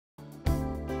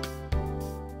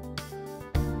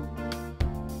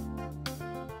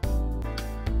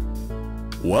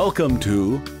Welcome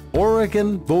to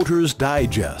Oregon Voters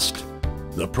Digest,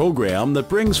 the program that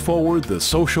brings forward the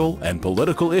social and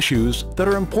political issues that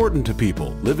are important to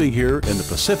people living here in the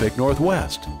Pacific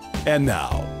Northwest. And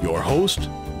now, your host,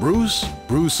 Bruce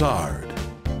Broussard.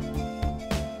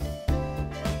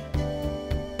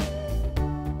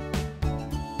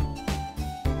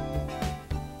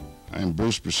 I'm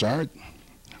Bruce Broussard,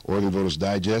 Oregon Voters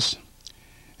Digest.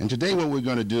 And today what we're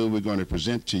going to do, we're going to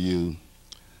present to you,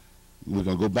 we're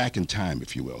going to go back in time,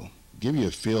 if you will, give you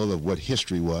a feel of what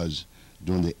history was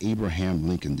during the Abraham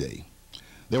Lincoln Day.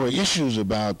 There were issues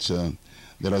about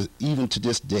that are even to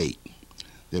this date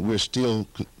that we're still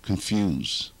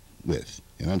confused with.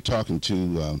 And I'm talking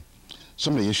to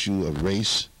some of the issue of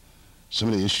race, some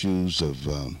of the issues of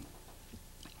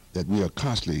that we are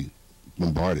constantly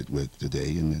bombarded with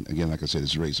today. And again, like I said,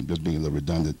 it's race. I'm just being a little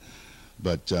redundant.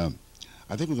 But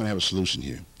I think we're going to have a solution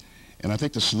here. And I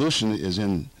think the solution is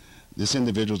in this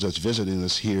individual that's visiting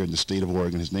us here in the state of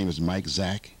Oregon. His name is Mike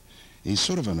Zak. He's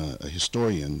sort of a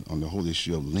historian on the whole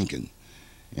issue of Lincoln.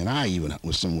 And I even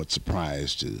was somewhat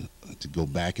surprised to go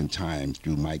back in time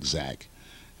through Mike Zak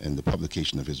and the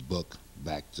publication of his book,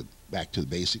 Back to the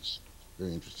Basics.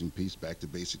 Very interesting piece, Back to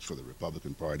Basics for the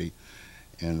Republican Party.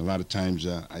 And a lot of times,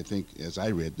 I think, as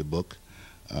I read the book,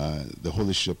 the whole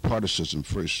issue of partisanship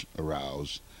first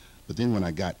aroused. But then when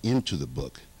I got into the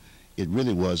book, it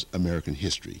really was American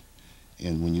history.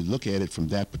 And when you look at it from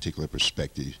that particular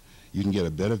perspective, you can get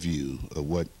a better view of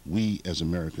what we as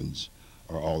Americans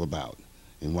are all about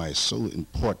and why it's so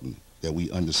important that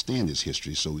we understand this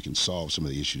history so we can solve some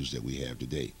of the issues that we have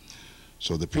today.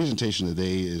 So the presentation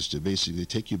today is to basically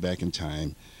take you back in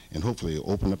time and hopefully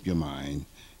open up your mind,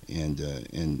 and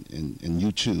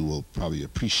you too will probably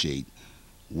appreciate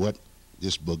what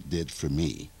this book did for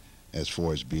me as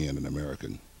far as being an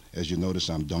American. As you notice,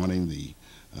 I'm donning the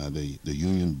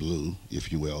Union blue,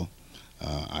 if you will.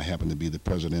 I happen to be the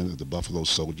president of the Buffalo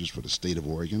Soldiers for the state of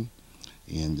Oregon,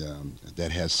 and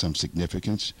that has some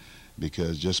significance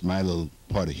because just my little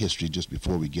part of history just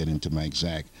before we get into Mike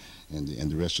Zak and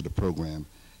the rest of the program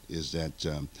is that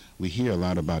we hear a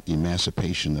lot about the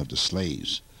emancipation of the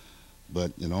slaves.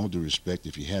 But in all due respect,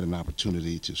 if you had an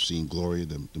opportunity to see Glory,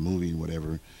 the movie and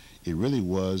whatever, it really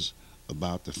was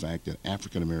about the fact that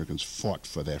African Americans fought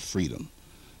for their freedom.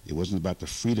 It wasn't about the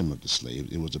freedom of the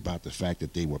slaves. It was about the fact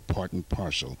that they were part and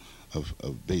parcel of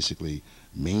basically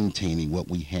maintaining what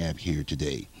we have here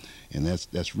today. And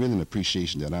that's really an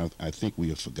appreciation that I think we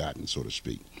have forgotten, so to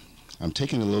speak. I'm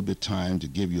taking a little bit of time to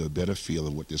give you a better feel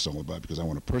of what this is all about because I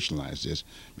want to personalize this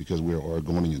because we're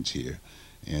Oregonians here.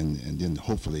 And then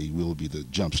hopefully we'll be the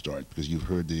jump start because you've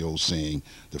heard the old saying,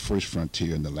 the first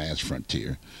frontier and the last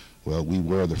frontier. Well, we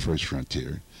were the first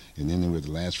frontier, and then they were the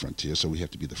last frontier, so we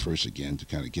have to be the first again to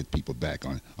kind of get people back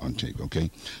on tape, okay?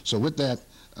 So with that,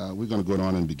 we're going to go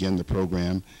on and begin the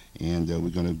program, and we're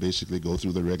going to basically go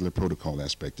through the regular protocol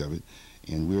aspect of it.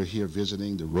 And we're here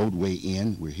visiting the Roadway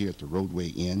Inn. We're here at the Roadway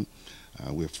Inn.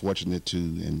 We're fortunate to,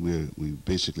 and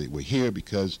we're here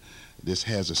because this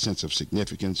has a sense of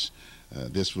significance.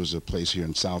 This was a place here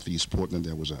in southeast Portland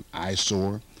that was an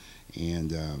eyesore,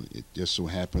 and it just so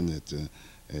happened that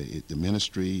the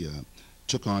ministry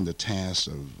took on the task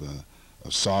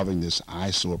of solving this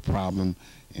eyesore problem,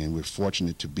 and we're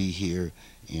fortunate to be here.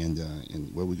 And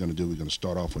what we're going to do, we're going to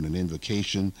start off with an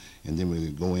invocation, and then we're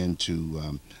going to go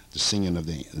into the singing of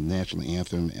the national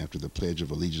anthem after the Pledge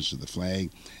of Allegiance to the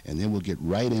flag, and then we'll get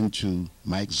right into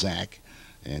Mike Zak,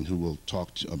 and who will talk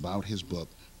about his book,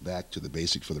 Back to the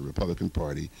Basics for the Republican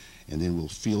Party, and then we'll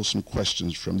field some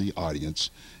questions from the audience.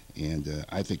 And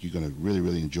I think you're going to really,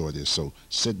 really enjoy this. So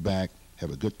sit back,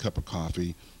 have a good cup of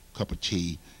coffee, cup of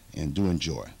tea, and do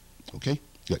enjoy. Okay?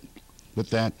 Good. With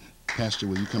that, Pastor,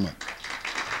 will you come up?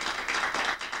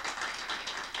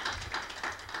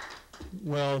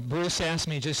 Well, Bruce asked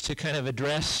me just to kind of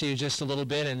address you just a little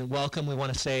bit and welcome. We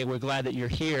want to say we're glad that you're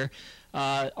here.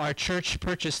 Our church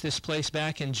purchased this place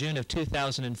back in June of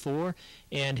 2004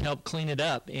 and helped clean it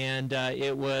up. And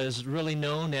it was really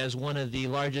known as one of the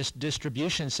largest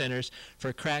distribution centers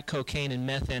for crack cocaine and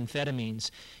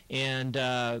methamphetamines. And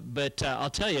but I'll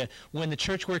tell you, when the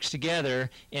church works together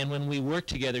and when we work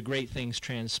together, great things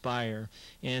transpire.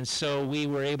 And so we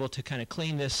were able to kind of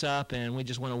clean this up, and we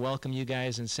just want to welcome you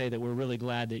guys and say that we're really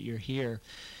glad that you're here.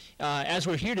 As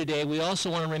we're here today, we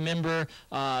also want to remember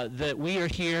that we are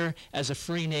here as a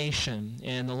free nation,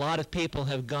 and a lot of people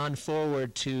have gone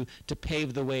forward to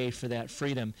pave the way for that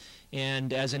freedom.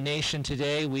 And as a nation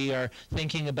today, we are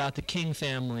thinking about the King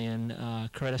family and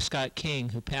Coretta Scott King,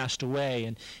 who passed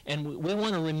away. And we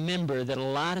want to remember that a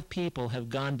lot of people have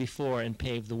gone before and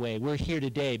paved the way. We're here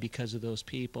today because of those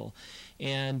people.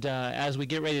 And as we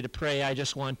get ready to pray, I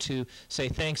just want to say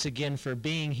thanks again for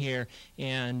being here.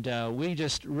 And we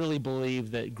just really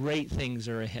believe that great things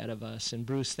are ahead of us. And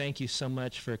Bruce, thank you so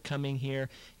much for coming here.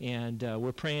 And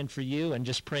we're praying for you and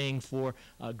just praying for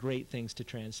great things to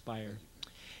transpire.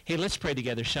 Hey, let's pray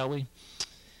together, shall we?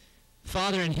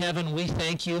 Father in heaven, we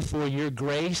thank you for your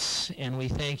grace, and we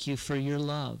thank you for your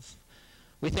love.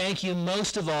 We thank you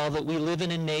most of all that we live in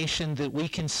a nation that we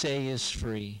can say is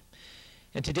free.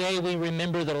 And today we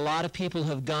remember that a lot of people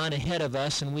have gone ahead of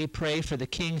us, and we pray for the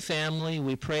King family.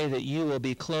 We pray that you will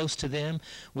be close to them.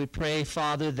 We pray,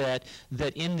 Father, that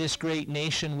in this great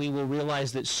nation we will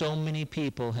realize that so many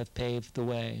people have paved the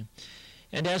way.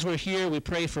 And as we're here, we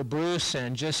pray for Bruce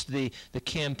and just the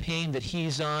campaign that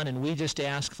he's on, and we just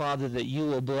ask, Father, that you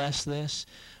will bless this.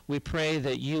 We pray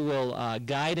that you will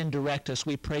guide and direct us.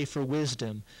 We pray for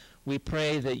wisdom. We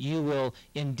pray that you will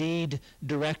indeed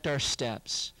direct our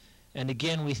steps. And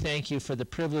again, we thank you for the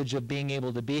privilege of being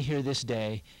able to be here this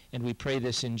day, and we pray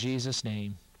this in Jesus'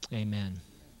 name. Amen.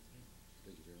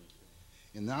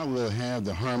 And now we'll have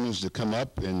the Harmons to come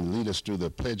up and lead us through the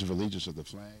Pledge of Allegiance of the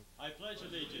flag. I pledge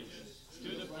allegiance to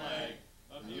the flag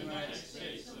of the United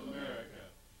States of America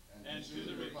and to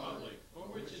the republic for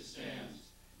which it stands,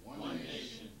 one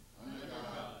nation, under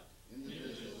God,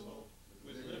 indivisible,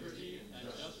 with liberty and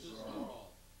justice for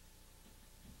all.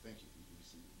 Thank you.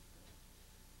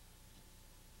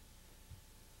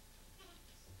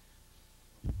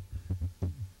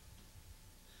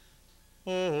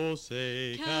 Oh,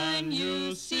 say, can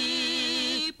you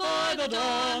see by the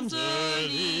dawn's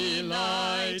early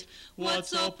light what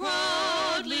so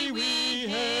proudly we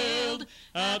hailed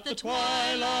at the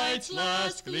twilight's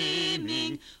last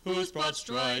gleaming, whose broad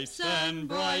stripes and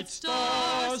bright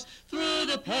stars through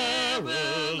the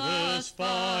perilous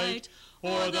fight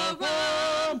o'er the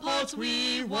ramparts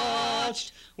we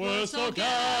watched were so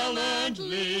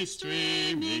gallantly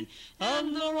streaming,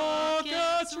 and the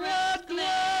rocket's red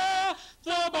glare,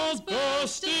 the bombs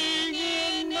bursting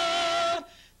in air,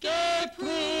 gave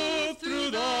proof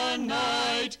through the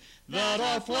night that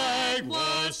our flag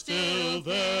was still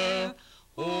there.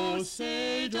 Oh,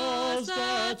 say, does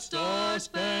that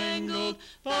star-spangled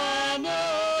banner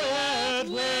yet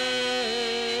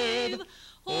wave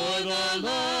o'er the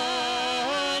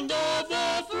land of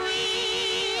the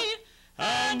free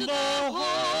and the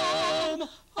home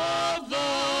of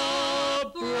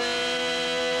the brave?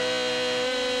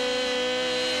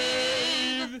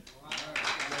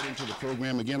 Right into the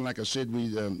program again. Like I said,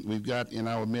 we've got in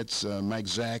our midst Mike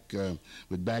Zak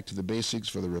with Back to the Basics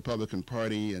for the Republican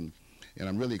Party, and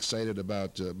I'm really excited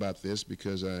about this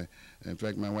because in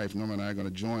fact, my wife Norma and I are going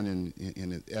to join in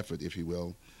an effort, if you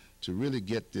will, to really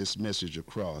get this message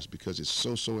across, because it's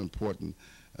so important.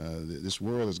 This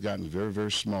world has gotten very,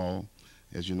 very small.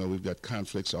 As you know, we've got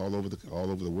conflicts all over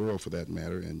the world, for that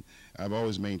matter, and I've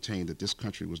always maintained that this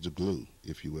country was the glue,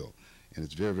 if you will, and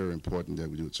it's very, very important that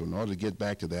we do it. So in order to get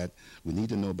back to that, we need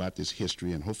to know about this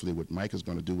history, and hopefully what Mike is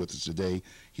going to do with us today,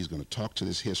 he's going to talk to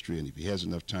this history, and if he has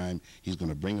enough time, he's going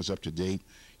to bring us up to date.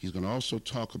 He's going to also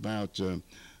talk about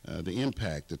the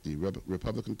impact that the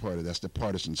Republican Party, that's the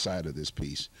partisan side of this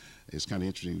piece. It's kind of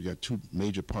interesting. We've got two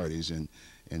major parties, and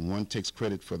one takes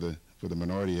credit for the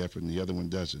minority effort, and the other one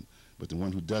doesn't. But the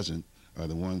one who doesn't are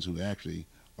the ones who actually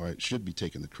should be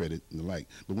taking the credit and the like.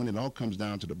 But when it all comes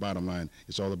down to the bottom line,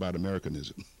 it's all about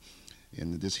Americanism.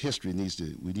 And this history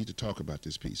we need to talk about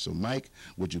this piece. So Mike,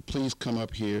 would you please come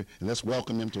up here, and let's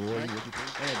welcome him to Oregon, would you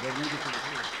please? Go ahead, bring it to the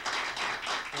floor.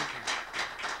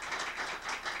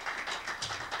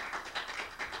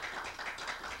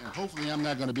 And hopefully I'm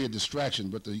not going to be a distraction,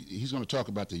 but he's going to talk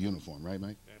about the uniform, right,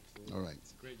 Mike? Absolutely. All right.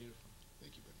 It's a great uniform.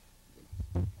 Thank you,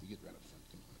 buddy. You get right up front.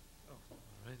 Come on.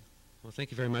 All right. Well,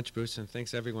 thank you very much, Bruce, and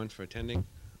thanks everyone for attending.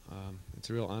 It's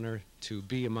a real honor to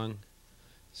be among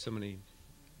so many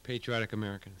patriotic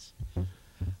Americans.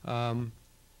 I'll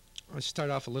start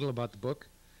off a little about the book.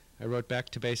 I wrote Back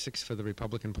to Basics for the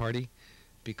Republican Party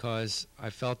because I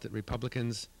felt that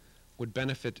Republicans would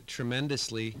benefit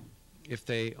tremendously if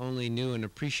they only knew and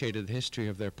appreciated the history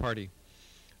of their party.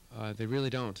 They really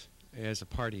don't as a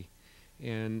party.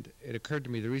 And it occurred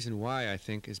to me the reason why, I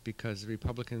think, is because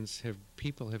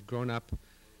people have grown up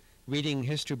reading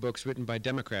history books written by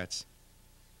Democrats.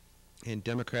 And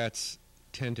Democrats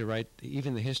tend to write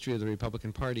even the history of the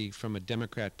Republican Party from a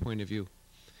Democrat point of view.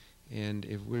 And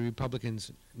if we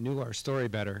Republicans knew our story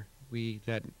better,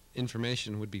 that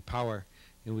information would be power,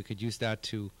 and we could use that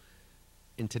to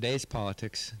in today's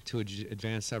politics to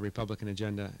advance our Republican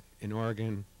agenda in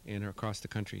Oregon and across the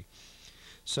country.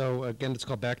 So again, it's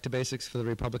called Back to Basics for the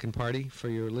Republican Party. For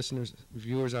your listeners,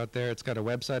 viewers out there, it's got a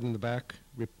website in the back,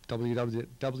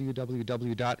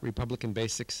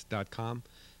 www.republicanbasics.com.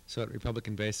 So at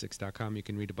republicanbasics.com you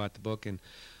can read about the book. And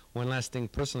one last thing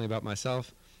personally about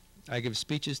myself, I give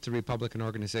speeches to Republican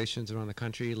organizations around the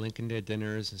country, Lincoln Day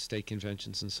dinners and state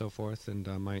conventions and so forth, and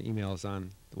my email is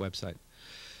on the website.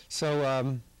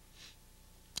 So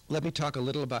let me talk a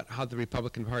little about how the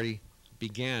Republican Party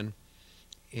began,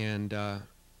 and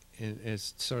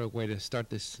as sort of a way to start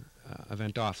this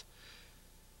event off.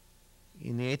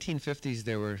 In the 1850s,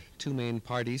 there were two main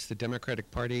parties, the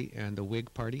Democratic Party and the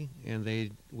Whig Party, and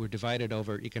they were divided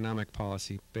over economic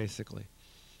policy, basically.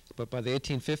 But by the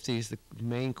 1850s, the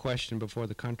main question before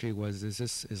the country was,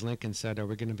 as Lincoln said, are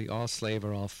we going to be all slave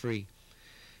or all free?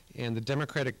 And the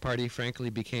Democratic Party, frankly,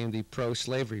 became the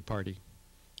pro-slavery party.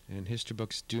 And history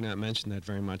books do not mention that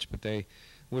very much, but they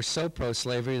were so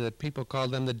pro-slavery that people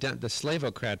called them the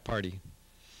Slavocrat Party.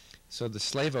 So the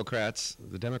Slavocrats,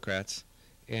 the Democrats,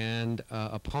 and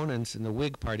opponents in the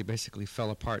Whig Party basically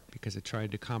fell apart because it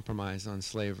tried to compromise on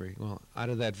slavery. Well, out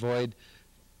of that void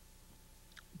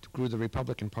grew the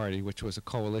Republican Party, which was a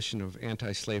coalition of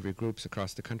anti-slavery groups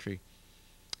across the country.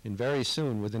 And very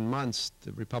soon, within months,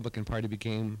 the Republican Party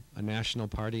became a national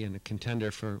party and a contender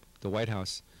for the White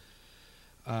House.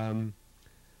 An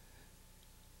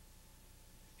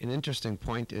interesting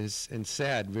point is, and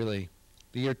sad really,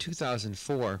 the year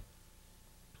 2004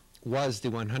 was the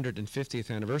 150th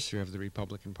anniversary of the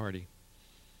Republican Party.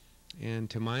 And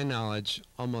to my knowledge,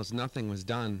 almost nothing was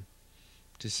done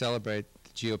to celebrate the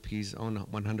GOP's own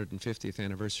 150th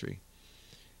anniversary.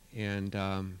 And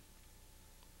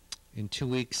in 2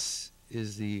 weeks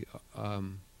is the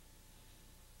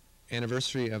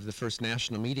anniversary of the first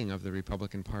national meeting of the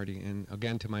Republican Party, and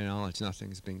again, to my knowledge,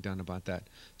 nothing is being done about that.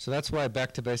 So that's why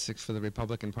Back to Basics for the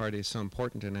Republican Party is so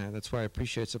important, and that's why I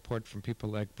appreciate support from people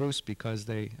like Bruce, because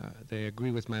they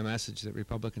agree with my message that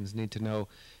Republicans need to know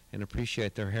and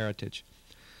appreciate their heritage.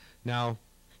 Now,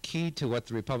 key to what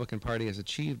the Republican Party has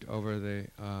achieved over the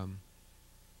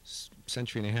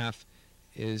century and a half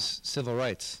is civil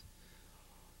rights.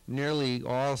 Nearly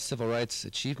all civil rights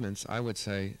achievements, I would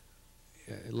say,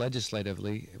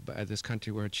 legislatively by this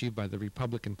country were achieved by the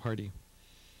Republican Party.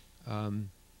 The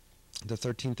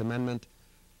 13th Amendment,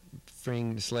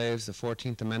 freeing the slaves, the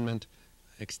 14th Amendment,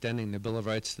 extending the Bill of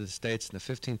Rights to the states, and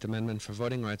the 15th Amendment for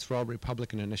voting rights were all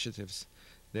Republican initiatives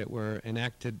that were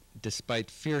enacted despite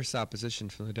fierce opposition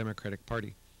from the Democratic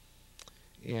Party.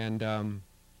 And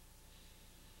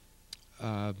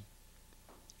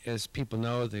as people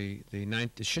know, they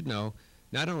should know,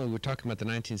 not only we're talking about the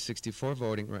 1964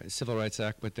 Civil Rights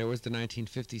Act, but there was the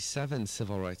 1957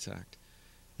 Civil Rights Act,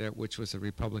 which was a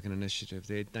Republican initiative.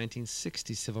 The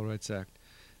 1960 Civil Rights Act,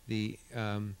 the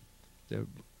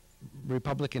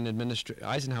Republican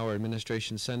Eisenhower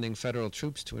administration sending federal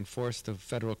troops to enforce the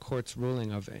federal court's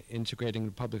ruling of integrating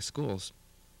the public schools,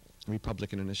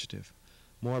 Republican initiative.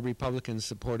 More Republicans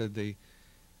supported the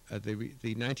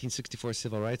 1964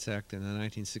 Civil Rights Act and the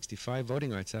 1965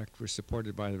 Voting Rights Act were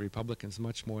supported by the Republicans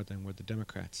much more than were the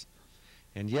Democrats.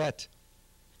 And yet,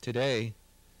 today,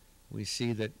 we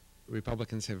see that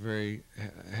Republicans have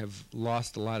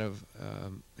lost a lot of,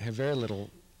 have very little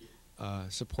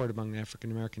support among the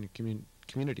African American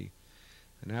community.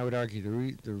 And I would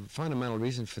argue the fundamental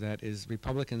reason for that is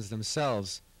Republicans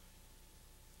themselves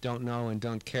don't know and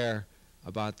don't care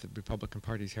about the Republican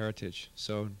Party's heritage.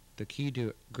 So the key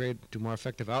to more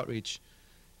effective outreach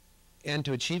and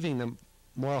to achieving the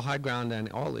moral high ground on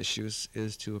all issues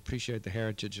is to appreciate the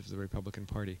heritage of the Republican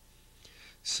Party.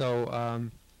 So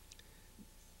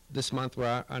this month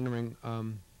we're honoring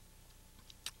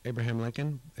Abraham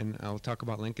Lincoln, and I'll talk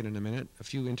about Lincoln in a minute. A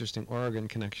few interesting Oregon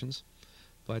connections,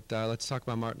 but let's talk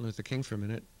about Martin Luther King for a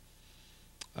minute.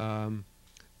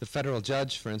 The federal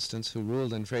judge, for instance, who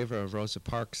ruled in favor of Rosa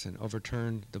Parks and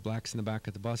overturned the blacks in the back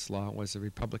of the bus law was a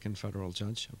Republican federal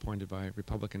judge appointed by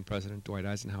Republican President Dwight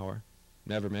Eisenhower.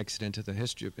 Never makes it into the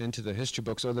history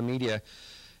books or the media.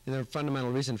 And the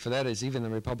fundamental reason for that is even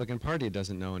the Republican Party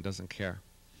doesn't know and doesn't care.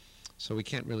 So we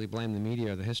can't really blame the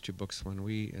media or the history books when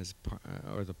we,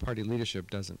 or the party leadership,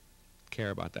 doesn't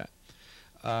care about that.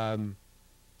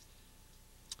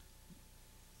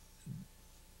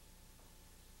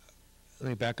 Let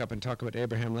me back up and talk about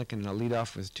Abraham Lincoln, and I'll lead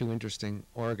off with two interesting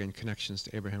Oregon connections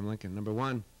to Abraham Lincoln. Number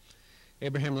one,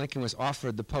 Abraham Lincoln was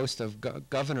offered the post of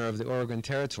governor of the Oregon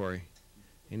Territory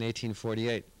in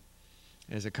 1848.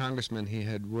 As a congressman, he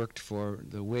had worked for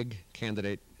the Whig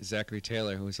candidate Zachary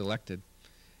Taylor, who was elected.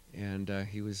 And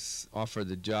he was offered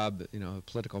the job, you know, a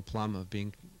political plum of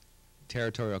being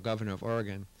territorial governor of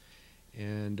Oregon.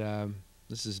 And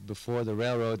this is before the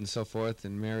railroad and so forth,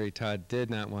 and Mary Todd did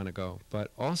not want to go.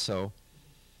 But also,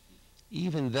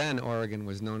 even then, Oregon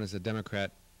was known as a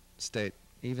Democrat state,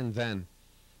 even then.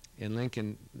 And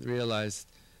Lincoln realized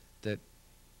that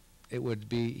it would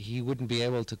be, he wouldn't be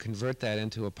able to convert that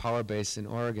into a power base in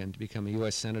Oregon to become a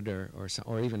U.S. senator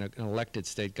or even an elected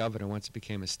state governor once it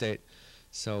became a state.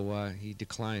 So he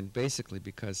declined, basically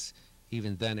because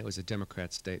even then it was a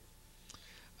Democrat state.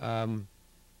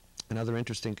 Another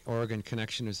interesting Oregon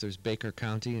connection is there's Baker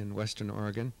County in western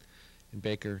Oregon, in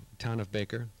Baker, town of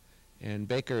Baker. And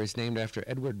Baker is named after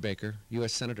Edward Baker,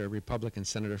 U.S. Senator, Republican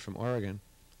senator from Oregon,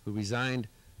 who resigned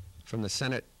from the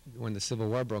Senate when the Civil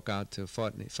War broke out to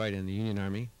fight in the Union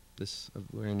Army,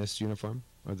 wearing this uniform,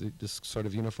 or this sort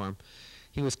of uniform.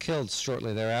 He was killed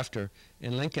shortly thereafter.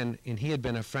 And Lincoln, and he had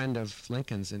been a friend of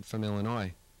Lincoln's from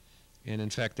Illinois. And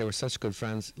in fact, they were such good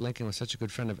friends. Lincoln was such a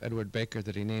good friend of Edward Baker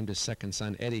that he named his second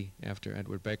son Eddie after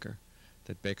Edward Baker,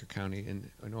 that Baker County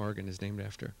in Oregon is named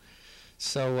after.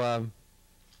 So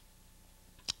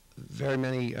very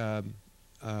many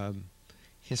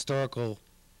historical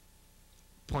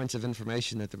points of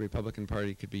information that the Republican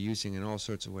Party could be using in all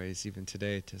sorts of ways, even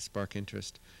today, to spark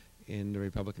interest in the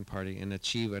Republican Party and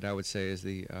achieve what I would say is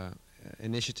the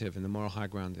initiative and the moral high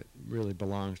ground that really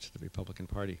belongs to the Republican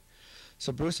Party.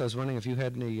 So Bruce, I was wondering if you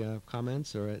had any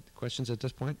comments or questions at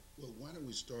this point? Well, why don't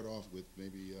we start off with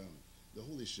maybe the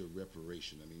whole issue of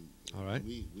reparation. I mean, all right.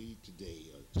 we today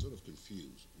are sort of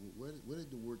confused. Where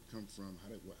did the word come from?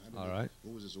 All right.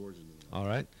 What was its origin? All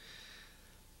right.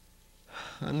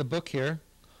 On the book here,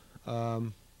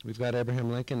 we've got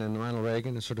Abraham Lincoln and Ronald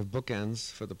Reagan as sort of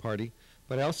bookends for the party.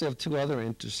 But I also have two other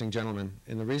interesting gentlemen,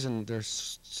 and the reason they're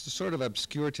sort of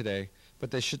obscure today,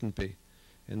 but they shouldn't be,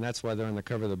 and that's why they're on the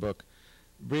cover of the book.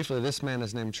 Briefly, this man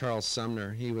is named Charles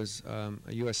Sumner. He was a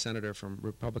U.S. senator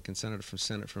Republican senator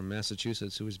from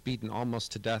Massachusetts, who was beaten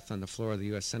almost to death on the floor of the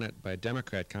U.S. Senate by a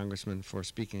Democrat congressman for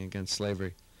speaking against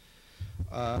slavery.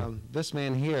 This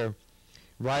man here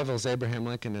rivals Abraham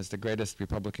Lincoln as the greatest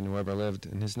Republican who ever lived,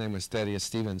 and his name was Thaddeus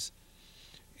Stevens.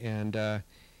 And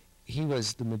he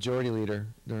was the majority leader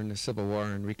during the Civil War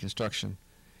and Reconstruction.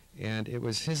 And it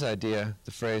was his idea,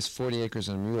 the phrase 40 acres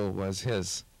and a mule was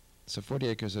his. So 40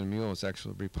 acres and a mule was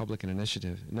actually a Republican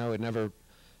initiative. No, it never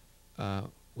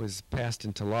was passed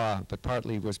into law, but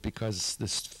partly was because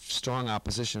this strong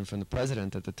opposition from the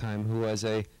president at the time, who was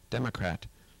a Democrat.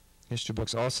 History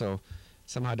books also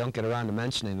somehow don't get around to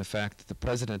mentioning the fact that the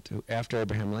president who, after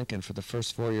Abraham Lincoln, for the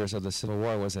first 4 years of the Civil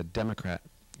War, was a Democrat,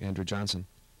 Andrew Johnson.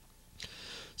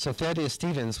 So Thaddeus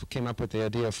Stevens came up with the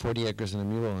idea of 40 acres and a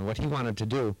mule, and what he wanted to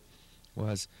do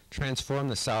was transform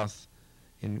the South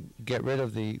and get rid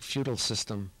of the feudal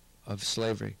system of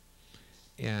slavery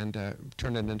and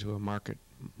turn it into a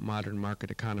modern market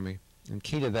economy. And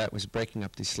key to that was breaking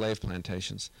up these slave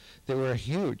plantations. They were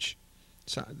huge.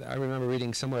 So I remember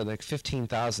reading somewhere like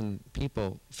 15,000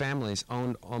 families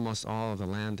owned almost all of the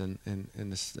land in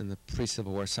the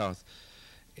pre-Civil War South,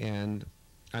 and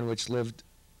on which lived,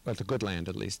 well, the good land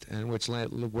at least, and which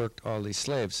worked all these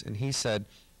slaves. And he said,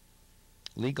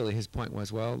 legally, his point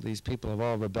was, well, these people have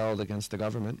all rebelled against the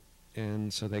government,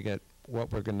 and so they get,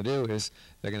 what we're going to do is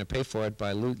they're going to pay for it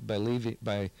by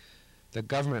the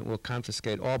government will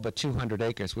confiscate all but 200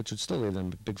 acres, which would still leave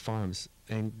them big farms,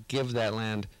 and give that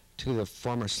land to the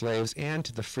former slaves and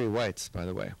to the free whites, by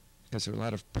the way, because there were a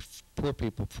lot of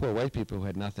poor white people who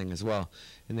had nothing as well,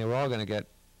 and they were all going to get,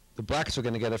 the blacks were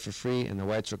going to get it for free, and the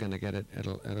whites were going to get it at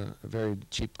a very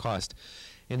cheap cost.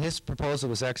 And his proposal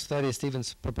was actually, Thaddeus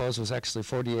Stevens' proposal was actually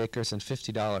 40 acres and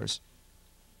 $50,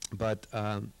 but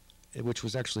which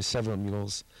was actually several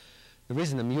mules. The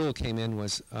reason the mule came in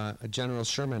was General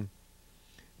Sherman,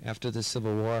 after the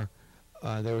Civil War,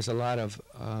 there was a lot of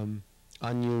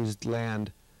unused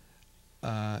land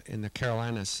in the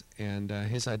Carolinas, and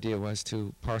his idea was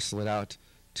to parcel it out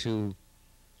to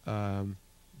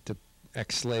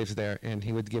ex-slaves there, and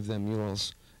he would give them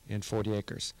mules and 40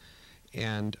 acres.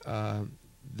 And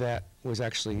that was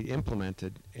actually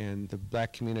implemented, and the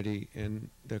black community in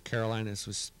the Carolinas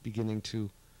was beginning to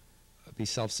be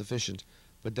self-sufficient.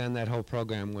 But then that whole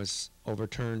program was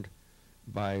overturned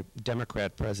by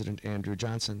Democrat President Andrew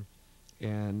Johnson,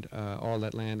 and all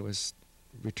that land was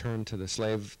returned to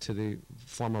the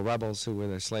former rebels who were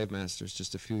their slave masters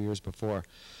just a few years before.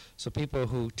 So people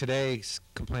who today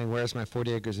complain, where's my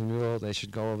 40 acres and mule, they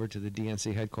should go over to the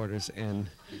DNC headquarters and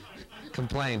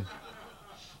complain.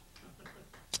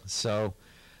 So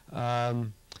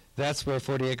that's where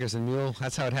 40 acres and mule,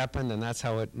 that's how it happened, and that's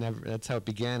how it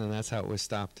began, and that's how it was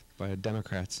stopped by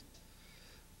Democrats.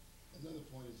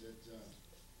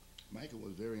 Michael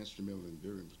was very instrumental and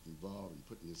very involved in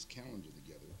putting this calendar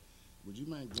together. Would you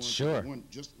mind going Sure. to one,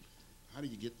 just how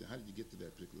did you get to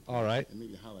that particular point? All right. And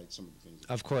maybe highlight some of the things.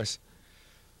 Of course.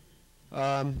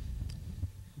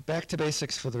 Back to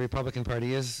Basics for the Republican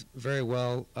Party is very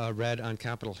well read on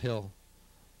Capitol Hill.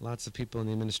 Lots of people in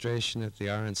the administration at the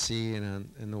RNC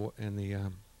and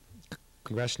the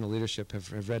congressional leadership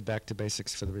have read Back to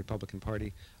Basics for the Republican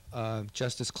Party.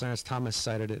 Justice Clarence Thomas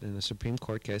cited it in a Supreme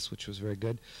Court case, which was very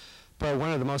good. But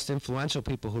one of the most influential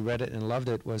people who read it and loved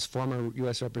it was former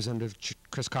U.S. Representative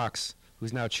Chris Cox,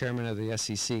 who's now chairman of the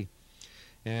SEC.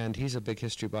 And he's a big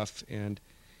history buff, and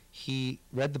he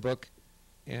read the book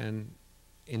and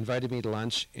invited me to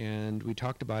lunch, and we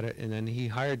talked about it, and then he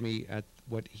hired me at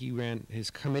what he ran. His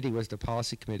committee was the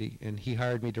policy committee, and he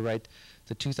hired me to write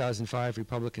the 2005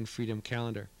 Republican Freedom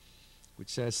Calendar, which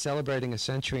says, celebrating a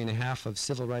century and a half of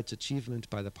civil rights achievement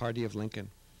by the Party of Lincoln.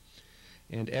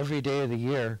 And every day of the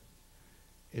year,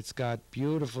 it's got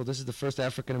beautiful, this is the first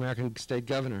African-American state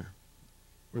governor,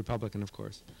 Republican, of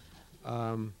course.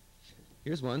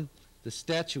 Here's one. The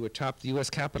statue atop the U.S.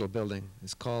 Capitol building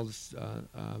is called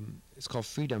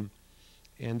Freedom,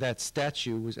 and that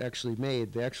statue was actually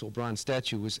made, the actual bronze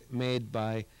statue was made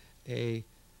by a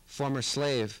former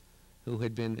slave who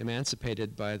had been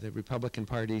emancipated by the Republican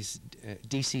Party's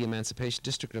D.C.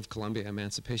 District of Columbia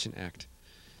Emancipation Act.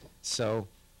 So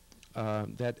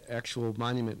that actual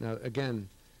monument, now again,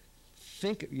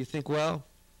 you think, well,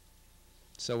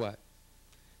 so what?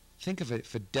 Think of it,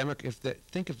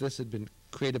 think if this had been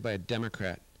created by a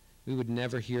Democrat, we would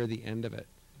never hear the end of it.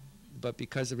 But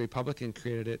because a Republican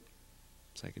created it,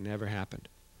 it's like it never happened.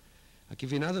 I'll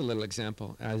give you another little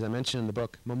example. As I mentioned in the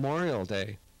book, Memorial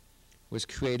Day was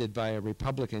created by a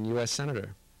Republican U.S.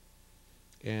 Senator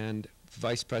and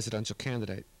vice presidential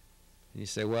candidate. And you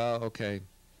say, well, okay,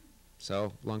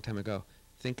 so long time ago.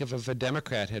 Think of if a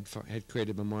Democrat had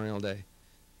created Memorial Day.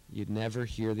 You'd never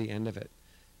hear the end of it.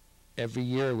 Every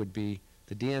year would be,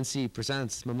 the DNC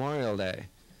presents Memorial Day.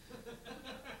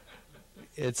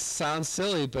 It sounds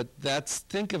silly, but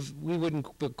we wouldn't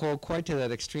go quite to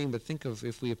that extreme, but think of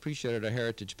if we appreciated our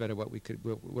heritage better, what we could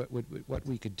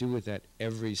do with that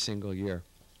every single year.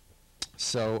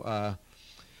 So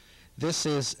this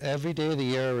is every day of the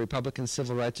year a Republican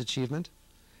civil rights achievement,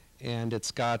 and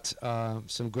it's got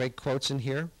some great quotes in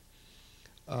here.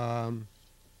 We've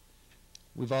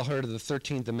all heard of the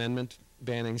 13th Amendment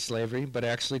banning slavery, but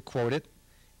actually quote it,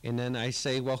 and then I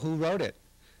say, well, who wrote it?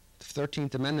 The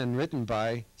 13th Amendment written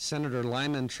by Senator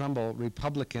Lyman Trumbull,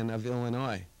 Republican of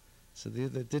Illinois. So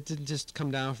that didn't just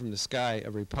come down from the sky.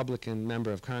 A Republican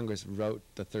member of Congress wrote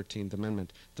the 13th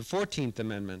Amendment. The 14th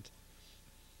Amendment,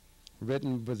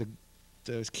 written with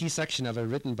the key section of it,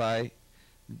 written by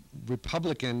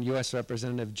Republican U.S.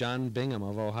 Representative John Bingham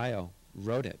of Ohio,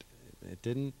 wrote it. It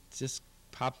didn't just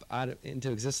pop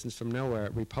into existence from nowhere.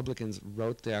 Republicans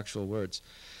wrote the actual words.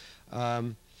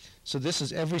 So this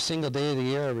is every single day of the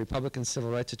year a Republican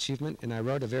civil rights achievement, and I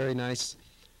wrote a very nice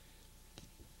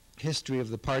history of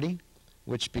the party,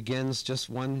 which begins just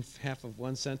half of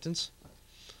one sentence.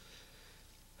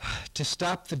 To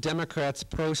stop the Democrats'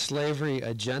 pro-slavery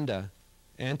agenda,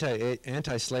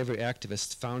 anti-slavery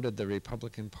activists founded the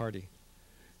Republican Party.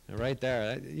 Now right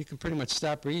there, you can pretty much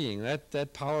stop reading.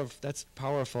 That's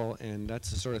powerful, and that's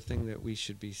the sort of thing that we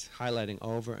should be highlighting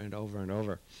over and over and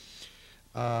over.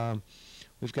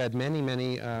 We've got many,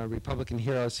 many Republican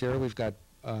heroes here. We've got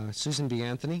Susan B.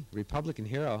 Anthony, Republican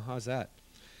hero. How's that?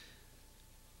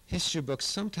 History books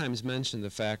sometimes mention the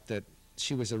fact that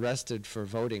she was arrested for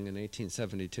voting in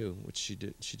 1872, which she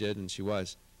did, and she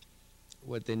was.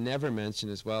 What they never mention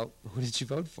is, well, who did she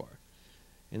vote for?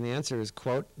 And the answer is,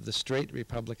 quote, the straight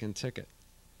Republican ticket.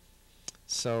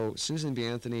 So Susan B.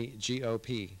 Anthony,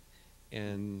 GOP,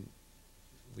 and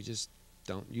we just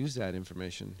don't use that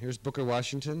information. Here's Booker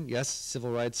Washington, yes,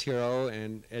 civil rights hero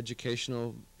and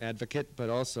educational advocate, but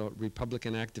also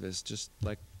Republican activist, just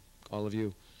like all of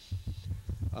you.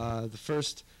 The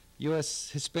first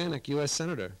Hispanic U.S.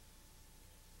 Senator,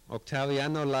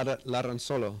 Octaviano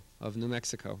Larranzolo of New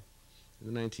Mexico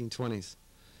in the 1920s.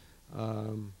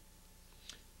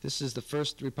 This is the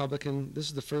first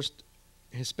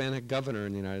Hispanic governor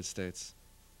in the United States.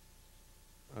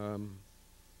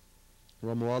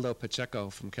 Romualdo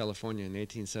Pacheco from California in the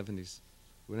 1870s.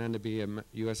 Went on to be a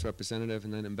U.S. representative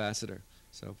and then ambassador.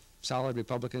 So solid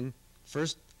Republican,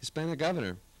 first Hispanic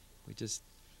governor. We just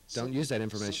don't use that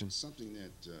information. Something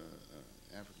that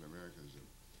African Americans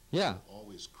have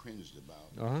always cringed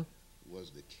about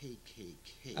was the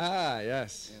KKK. Ah,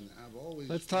 yes. And I've always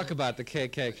Let's talk about the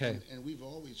KKK. And we've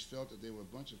always felt that they were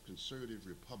a bunch of conservative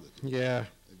Republicans. Yeah.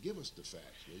 Give us the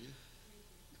facts, will you?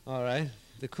 All right.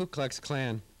 The Ku Klux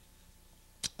Klan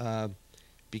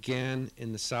began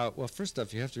in the South. Well, first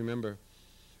off, you have to remember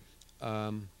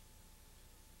the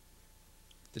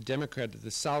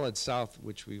solid South,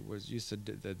 which was used to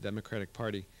the Democratic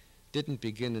Party, didn't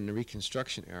begin in the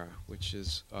Reconstruction era, which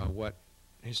is what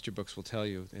history books will tell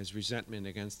you as resentment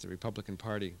against the Republican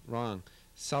Party. Wrong.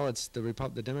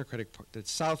 The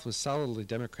South was solidly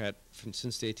Democrat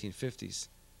since the 1850s,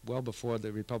 well before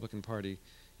the Republican Party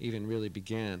even really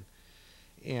began.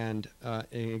 And an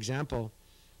example,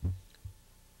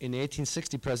 in the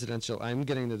 1860 presidential, I'm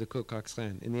getting to the Ku Klux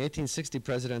Klan. In the 1860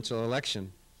 presidential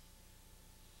election,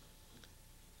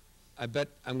 I bet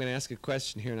I'm going to ask a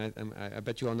question here, and I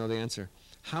bet you all know the answer.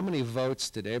 How many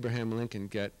votes did Abraham Lincoln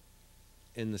get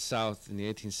in the South in the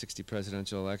 1860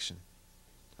 presidential election?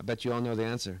 I bet you all know the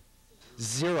answer.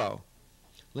 0.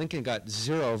 Lincoln got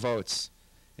 0 votes.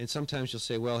 And sometimes you'll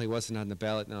say, well, he wasn't on the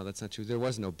ballot. No, that's not true. There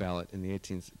was no ballot in the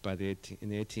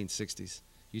 1860s.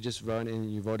 You just run in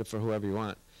and you voted for whoever you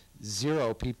want.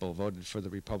 0 people voted for the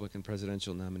Republican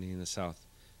presidential nominee in the South.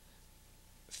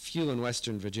 Few in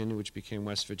Western Virginia, which became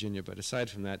West Virginia, but aside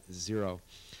from that, 0.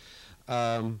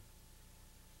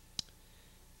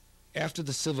 After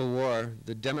the Civil War,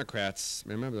 the Democrats,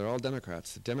 remember they're all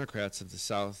Democrats, the Democrats of the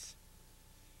South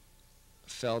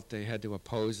felt they had to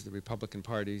oppose the Republican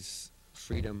Party's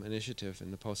freedom initiative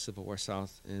in the post-Civil War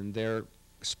South, and there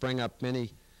sprang up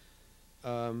many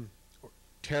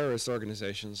terrorist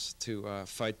organizations to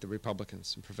fight the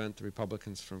Republicans and prevent the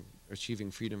Republicans from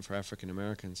achieving freedom for African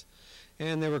Americans.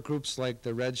 And there were groups like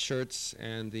the Red Shirts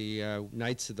and the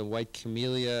Knights of the White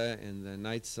Camellia and the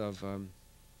Knights of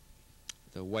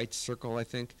the White Circle, I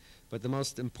think. But the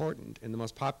most important and the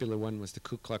most popular one was the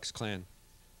Ku Klux Klan.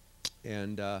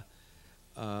 And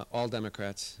all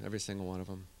Democrats, every single one of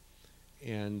them.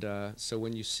 And so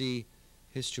when you see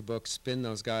history books spin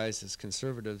those guys as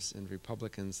conservatives and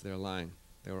Republicans, they're lying.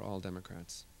 They were all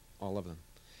Democrats, all of them.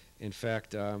 In fact,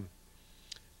 the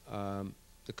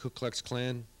Ku Klux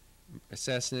Klan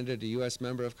assassinated a U.S.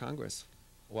 member of Congress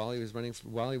while he was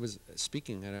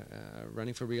speaking at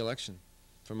running for re-election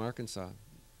from Arkansas.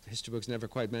 History books never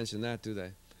quite mention that, do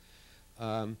they?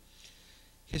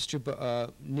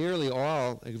 Nearly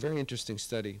all, a very interesting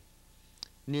study,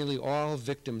 nearly all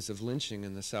victims of lynching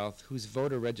in the South whose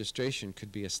voter registration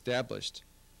could be established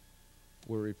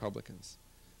were Republicans.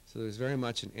 So there's very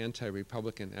much an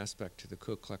anti-Republican aspect to the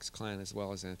Ku Klux Klan as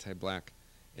well as anti-black.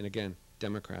 And again,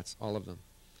 Democrats, all of them.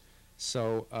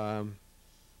 So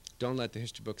don't let the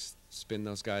history books spin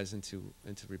those guys into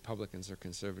Republicans or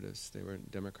conservatives. They were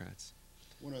Democrats.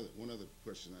 One other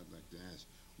question I'd like to ask.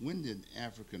 When did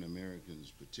African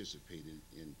Americans participate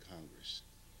in Congress?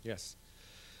 Yes.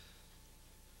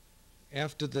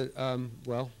 After the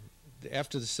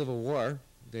after the Civil War,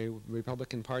 the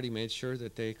Republican Party made sure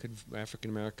that African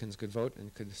Americans could vote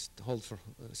and could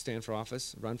stand for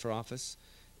office, run for office,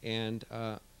 and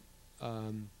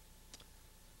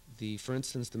for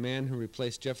instance, the man who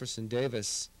replaced Jefferson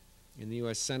Davis in the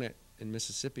U.S. Senate in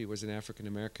Mississippi was an African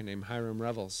American named Hiram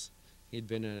Revels. He'd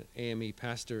been an AME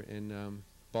pastor in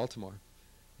Baltimore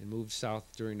and moved south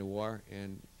during the war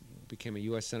and became a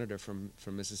U.S. Senator from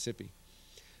Mississippi.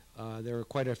 There were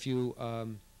quite a few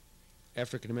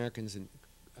African Americans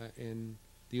in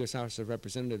the U.S. House of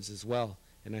Representatives as well,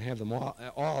 and I have them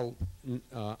all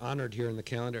honored here in the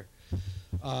calendar.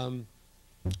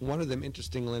 One of them,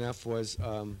 interestingly enough, was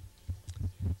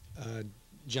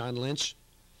John Lynch,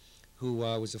 who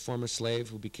was a former slave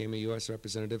who became a U.S.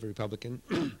 Representative, a Republican.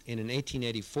 And in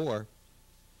 1884,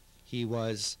 he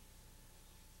was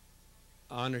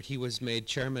honored. He was made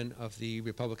chairman of the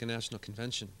Republican National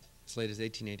Convention as late as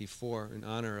 1884 in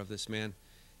honor of this man.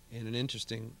 And an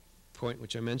interesting point,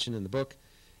 which I mentioned in the book,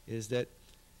 is that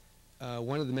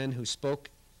one of the men who spoke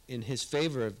in his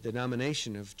favor of the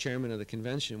nomination of chairman of the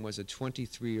convention was a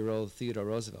 23-year-old Theodore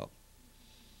Roosevelt.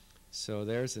 So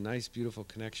there's a nice, beautiful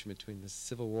connection between the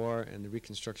Civil War and the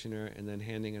Reconstruction era, and then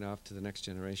handing it off to the next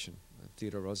generation,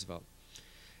 Theodore Roosevelt.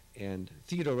 And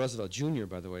Theodore Roosevelt Jr.,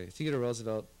 by the way, Theodore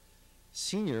Roosevelt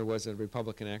Sr. was a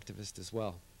Republican activist as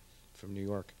well from New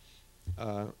York,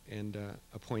 and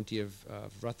appointee of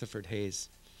Rutherford Hayes.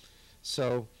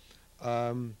 So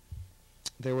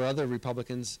there were other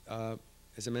Republicans.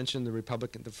 As I mentioned,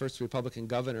 the first Republican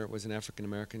governor was an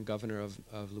African-American governor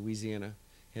of Louisiana.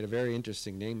 He had a very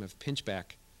interesting name of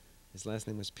Pinchback. His last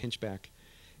name was Pinchback.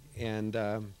 And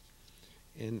I'll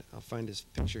find his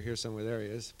picture here somewhere. There he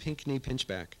is, Pinckney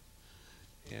Pinchback.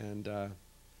 And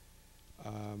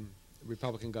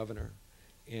Republican governor.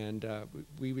 And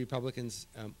we Republicans,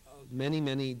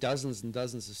 many dozens and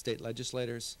dozens of state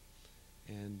legislators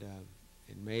and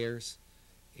mayors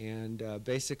And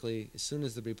basically, as soon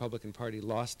as the Republican Party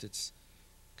lost its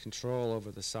control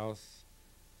over the South,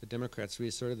 the Democrats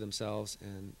reasserted themselves,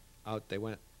 and out they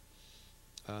went.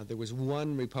 There was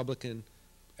one Republican,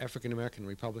 African-American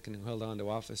Republican, who held on to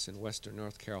office in western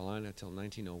North Carolina until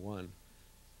 1901,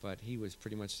 but he was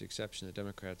pretty much the exception. The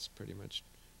Democrats pretty much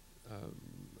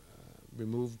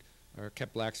removed or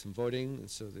kept blacks from voting, and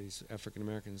so these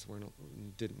African-Americans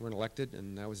weren't elected,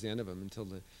 and that was the end of them until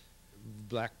the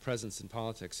black presence in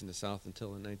politics in the South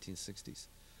until the 1960s.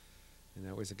 And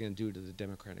that was, again, due to the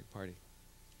Democratic Party.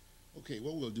 Okay,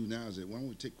 what we'll do now is that why don't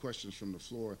we take questions from the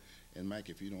floor, and Mike,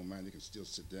 if you don't mind, you can still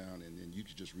sit down, and then you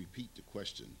can just repeat the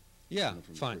question. Yeah,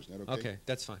 from fine. the person. Is that okay? Okay,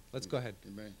 that's fine. Let's go ahead.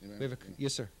 We have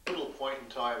yes, sir. Little point in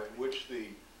time in which the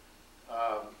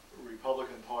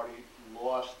Republican Party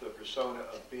lost the persona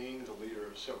of being the leader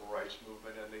of the civil rights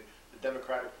movement, and the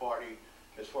Democratic Party,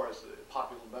 as far as the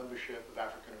popular membership of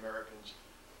African Americans,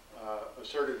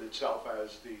 asserted itself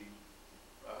as the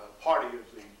party of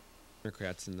the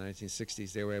Democrats in the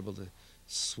 1960s. They were able to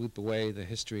sweep away the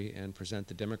history and present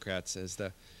the Democrats as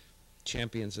the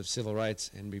champions of civil rights,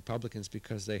 and Republicans,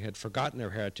 because they had forgotten their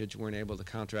heritage, weren't able to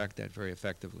counteract that very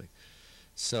effectively.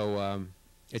 So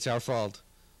it's our fault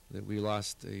that we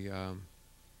lost the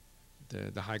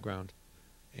high ground.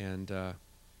 And go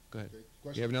ahead.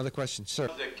 Okay, You have another question, sir?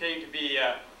 There came to be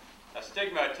a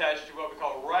stigma attached to what we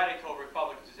call radical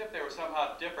Republicans, as if they were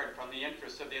somehow different from the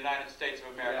interests of the United States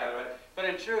of America. Yeah, right. But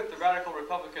in truth, the radical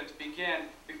Republicans began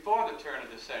before the turn of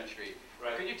the century.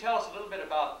 Right. Could you tell us a little bit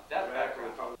about that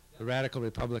background? The radical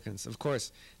Republicans, of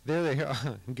course, they're the hero.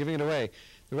 I'm giving it away.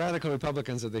 The radical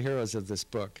Republicans are the heroes of this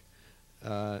book.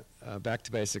 Back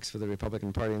to Basics for the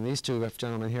Republican Party. And these two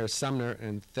gentlemen here, Sumner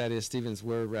and Thaddeus Stevens,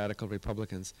 were radical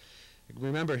Republicans.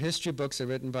 Remember, history books are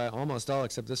written by, almost all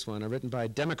except this one, are written by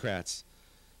Democrats.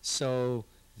 So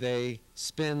they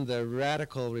spin the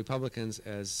radical Republicans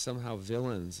as somehow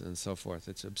villains and so forth.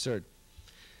 It's absurd.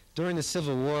 During the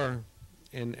Civil War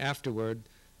and afterward,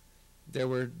 there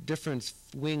were different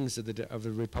wings of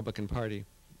the Republican Party.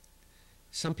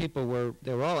 Some people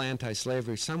they were all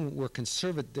anti-slavery. Some were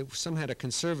conservative. Some had a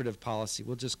conservative policy.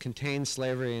 We'll just contain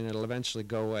slavery and it'll eventually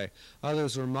go away.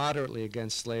 Others were moderately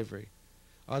against slavery.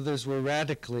 Other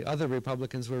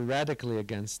Republicans were radically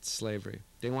against slavery.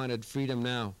 They wanted freedom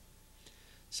now.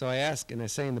 So I ask, and I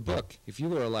say in the book, if you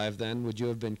were alive then, would you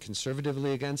have been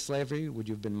conservatively against slavery? Would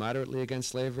you have been moderately against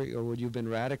slavery? Or would you have been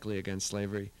radically against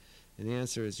slavery? And the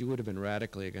answer is you would have been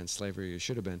radically against slavery. You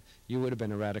should have been. You would have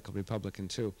been a radical Republican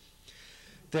too.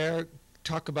 They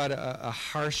talk about a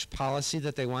harsh policy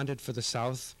that they wanted for the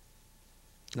South.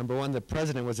 Number one, the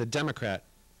president was a Democrat.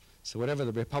 So whatever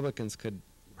the Republicans could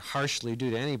harshly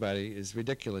do to anybody is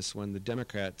ridiculous when the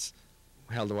Democrats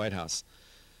held the White House.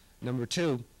 Number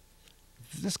two,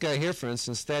 this guy here, for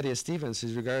instance, Thaddeus Stevens,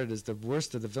 who's regarded as the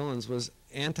worst of the villains, was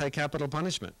anti-capital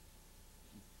punishment.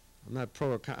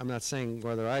 I'm not saying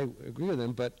whether I agree with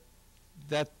him, but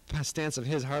that stance of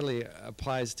his hardly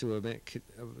applies to a man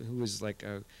who was like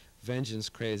a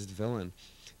vengeance-crazed villain.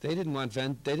 They didn't want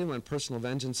personal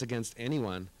vengeance against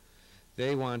anyone.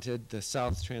 They wanted the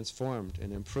South transformed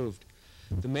and improved.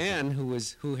 The man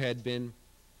who had been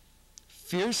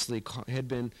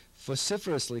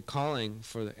vociferously calling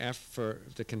for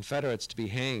the Confederates to be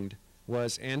hanged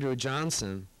was Andrew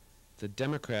Johnson, the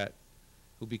Democrat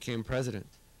who became president.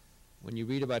 When you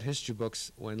read about history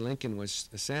books when Lincoln was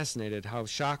assassinated, how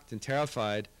shocked and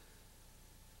terrified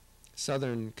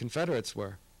Southern Confederates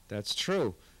were. That's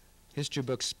true. History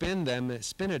books spin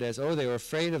it as, oh, they were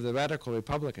afraid of the radical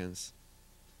Republicans.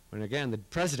 When again, the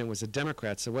president was a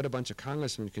Democrat, so what a bunch of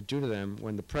congressmen could do to them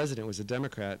when the president was a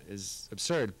Democrat is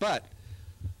absurd. But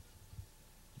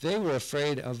they were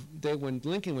afraid when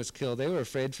Lincoln was killed, they were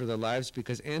afraid for their lives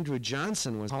because Andrew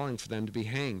Johnson was calling for them to be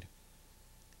hanged.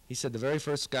 He said the very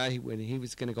first guy when he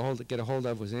was going to get a hold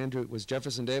of was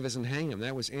Jefferson Davis and hang him.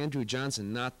 That was Andrew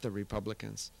Johnson, not the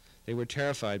Republicans. They were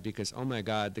terrified because, oh my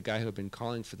God, the guy who had been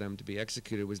calling for them to be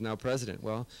executed was now president.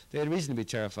 Well, they had reason to be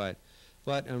terrified.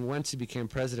 But once he became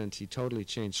president, he totally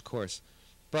changed course.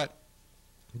 But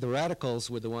the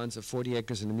radicals were the ones of 40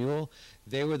 Acres and a Mule.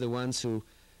 They were the ones who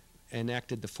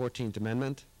enacted the 14th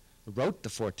Amendment, wrote the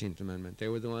 14th Amendment. They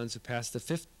were the ones who passed the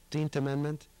 15th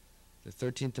Amendment, the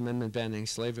 13th Amendment banning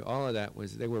slavery. All of that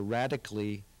they were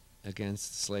radically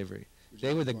against slavery.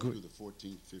 They were the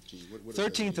 14th, 15th. What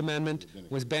 13th Amendment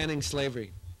was banning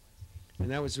slavery,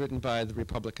 and that was written by the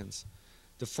Republicans.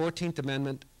 The 14th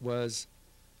Amendment was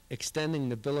extending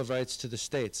the Bill of Rights to the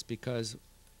states because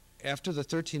after the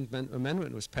 13th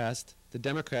Amendment was passed, the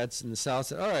Democrats in the South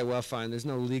said, all right, well, fine, there's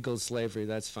no legal slavery,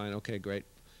 that's fine, okay, great.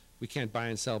 We can't buy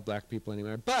and sell black people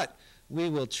anywhere. But we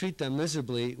will treat them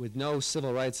miserably with no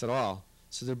civil rights at all.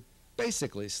 So they're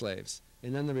basically slaves.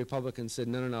 And then the Republicans said,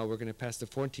 no, no, no, we're going to pass the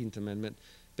 14th Amendment,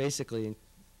 basically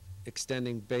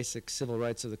extending basic civil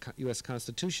rights of the U.S.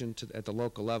 Constitution at the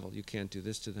local level. You can't do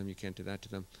this to them, you can't do that to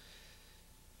them.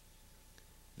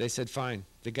 They said, fine.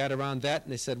 They got around that,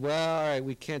 and they said, well, all right,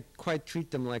 we can't quite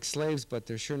treat them like slaves, but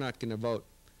they're sure not going to vote.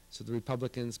 So the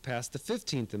Republicans passed the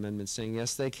 15th Amendment saying,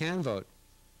 yes, they can vote.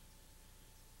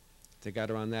 They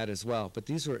got around that as well. But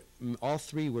these were, all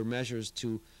three were measures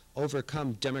to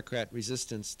overcome Democrat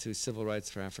resistance to civil rights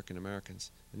for African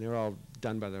Americans. And they're all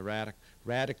done by the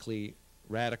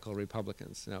radical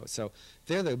Republicans. You know, so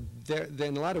they're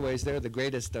in a lot of ways, they're the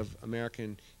greatest of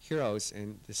American heroes,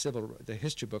 and the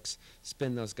history books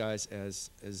spin those guys as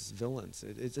villains.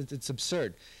 It's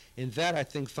absurd. And that, I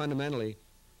think, fundamentally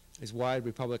is why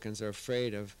Republicans are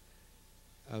afraid of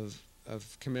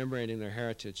commemorating their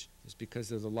heritage, is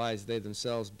because of the lies they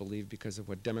themselves believe because of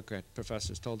what Democrat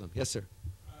professors told them. Yes, sir.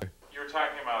 You were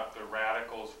talking about the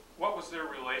radicals. What was their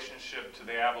relationship to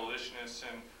the abolitionists,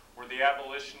 and were the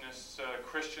abolitionists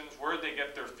Christians? Where did they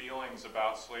get their feelings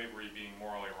about slavery being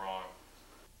morally wrong?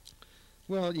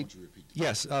 Well,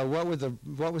 yes. What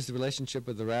was the relationship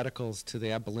of the radicals to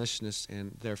the abolitionists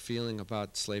and their feeling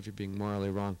about slavery being morally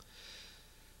wrong?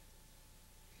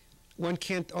 One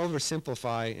can't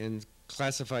oversimplify and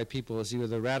classify people as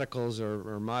either radicals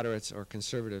or moderates or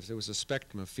conservatives. There was a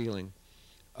spectrum of feeling.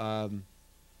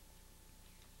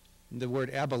 The word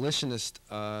abolitionist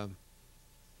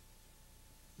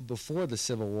before the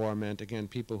Civil War meant, again,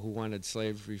 people who wanted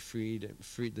slavery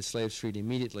the slaves freed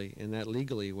immediately, and that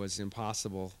legally was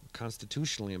impossible,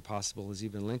 constitutionally impossible, as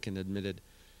even Lincoln admitted.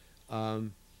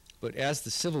 But as the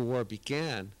Civil War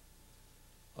began,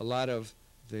 a lot of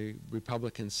the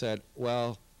Republicans said,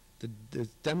 well, the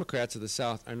Democrats of the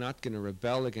South are not going to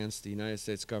rebel against the United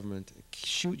States government,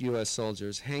 shoot U.S.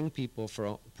 soldiers, hang people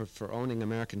for owning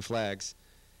American flags,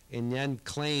 and then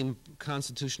claim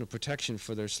constitutional protection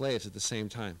for their slaves at the same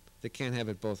time. They can't have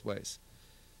it both ways.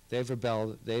 They've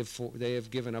rebelled, they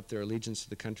have given up their allegiance to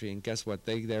the country, and guess what?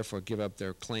 They therefore give up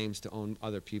their claims to own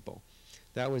other people.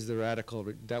 That was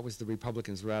the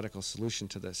Republicans' radical solution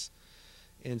to this.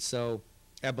 And so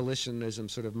abolitionism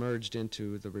sort of merged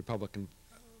into the Republican,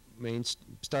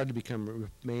 started to become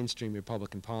mainstream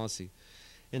Republican policy.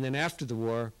 And then after the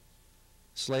war,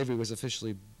 slavery was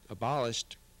officially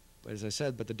abolished, as I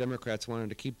said, but the Democrats wanted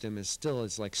to keep them as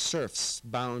like serfs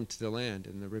bound to the land.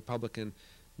 And the Republican,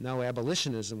 now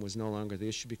abolitionism was no longer the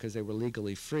issue because they were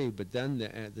legally free, but then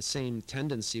the same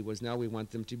tendency was now we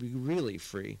want them to be really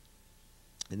free.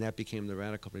 And that became the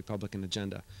radical Republican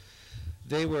agenda.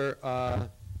 They were,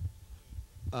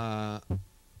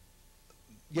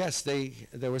 yes,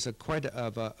 there was quite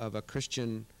of a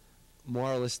Christian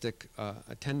moralistic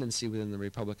tendency within the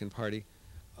Republican Party.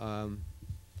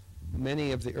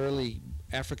 Many of the early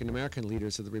African-American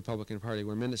leaders of the Republican Party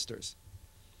were ministers,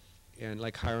 and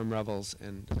like Hiram Revels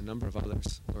and a number of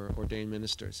others were ordained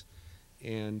ministers.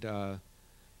 And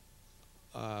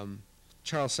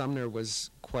Charles Sumner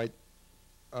was quite,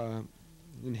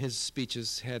 in his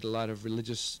speeches, had a lot of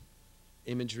religious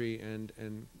imagery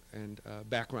and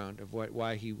background of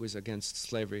why he was against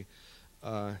slavery.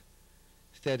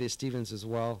 Thaddeus Stevens as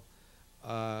well,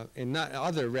 and not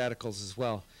other radicals as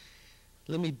well.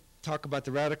 Let me talk about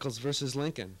the radicals versus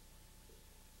Lincoln.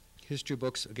 History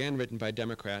books, again written by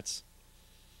Democrats,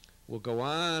 will go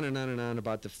on and on and on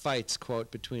about the fights, quote,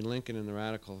 between Lincoln and the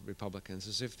radical Republicans,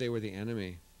 as if they were the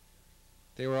enemy.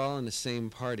 They were all in the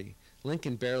same party.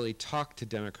 Lincoln barely talked to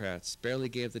Democrats, barely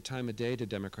gave the time of day to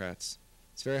Democrats.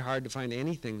 It's very hard to find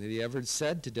anything that he ever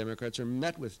said to Democrats or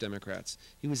met with Democrats.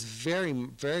 He was very,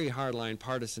 very hardline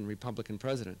partisan Republican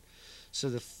president. So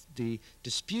the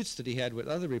disputes that he had with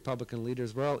other Republican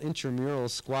leaders were all intramural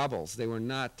squabbles. They were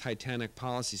not titanic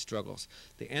policy struggles.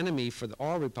 The enemy for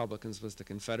all Republicans was the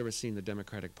Confederacy and the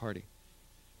Democratic Party.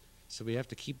 So we have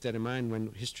to keep that in mind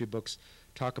when history books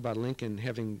talk about Lincoln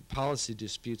having policy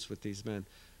disputes with these men.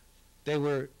 They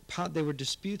were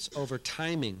disputes over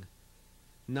timing,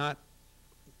 not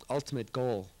ultimate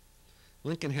goal.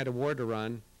 Lincoln had a war to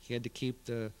run. He had to keep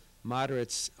the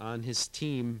moderates on his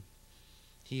team.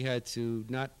 He had to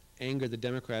not anger the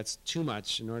Democrats too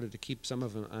much in order to keep some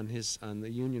of them on the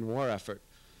Union war effort.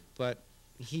 But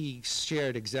he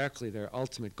shared exactly their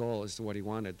ultimate goal as to what he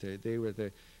wanted.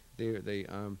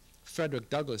 Frederick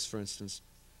Douglass, for instance,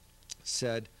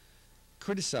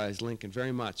 criticized Lincoln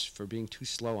very much for being too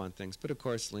slow on things. But of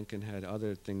course, Lincoln had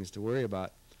other things to worry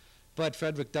about. But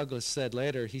Frederick Douglass said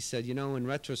later, he said, you know, in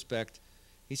retrospect,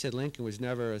 he said Lincoln was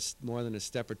never more than a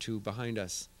step or two behind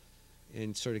us.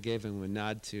 and sort of gave him a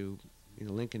nod to, you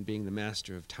know, Lincoln being the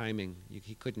master of timing.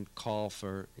 He couldn't call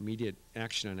for immediate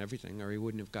action on everything, or he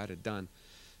wouldn't have got it done.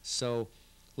 So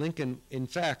Lincoln, in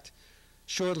fact,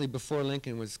 shortly before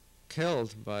Lincoln was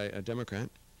killed by a Democrat,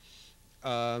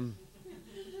 Who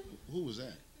was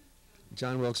that?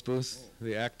 John Wilkes Booth,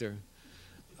 the actor,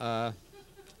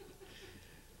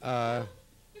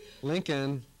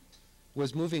 Lincoln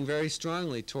was moving very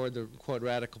strongly toward the, quote,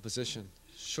 radical position.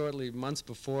 Shortly, in the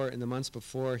months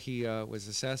before he was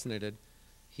assassinated,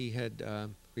 he had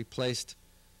replaced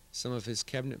some of his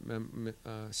cabinet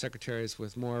secretaries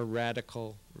with more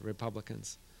radical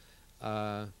Republicans.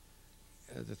 The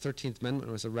 13th Amendment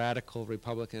was a radical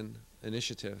Republican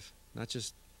initiative, not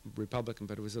just Republican,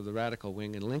 but it was of the radical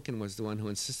wing, and Lincoln was the one who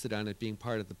insisted on it being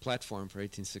part of the platform for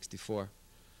 1864.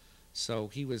 So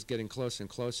he was getting closer and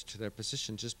closer to their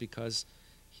position just because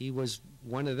he was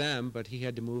one of them, but he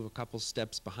had to move a couple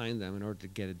steps behind them in order to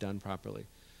get it done properly.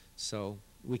 So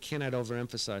we cannot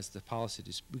overemphasize the policy.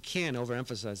 We can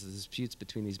overemphasize the disputes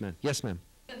between these men. Yes, ma'am.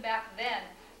 Even back then,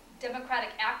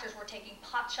 Democratic actors were taking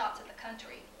pot shots at the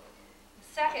country.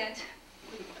 Second,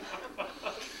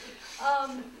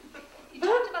 you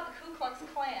talked about the Ku Klux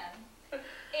Klan,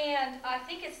 and I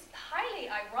think it's highly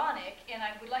ironic, and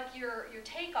I would like your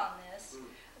take on this.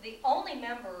 The only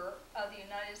member of the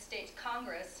United States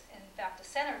Congress, in fact a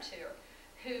senator,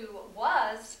 who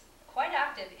was quite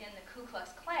active in the Ku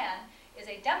Klux Klan is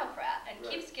a Democrat and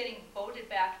keeps getting voted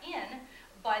back in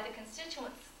by the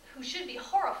constituents who should be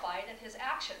horrified at his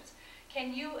actions.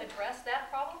 Can you address that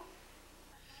problem?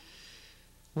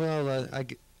 Well,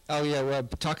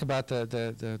 talk about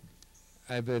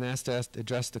I've been asked to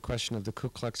address the question of the Ku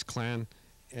Klux Klan,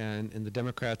 and the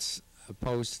Democrats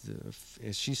opposed,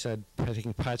 as she said,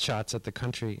 taking pot shots at the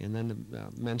country, and then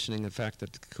mentioning the fact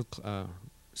that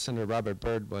Senator Robert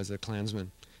Byrd was a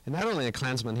Klansman. And not only a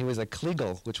Klansman, he was a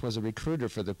Kleagle, which was a recruiter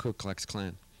for the Ku Klux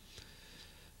Klan.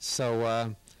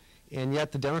 So, and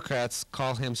yet the Democrats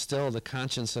call him still the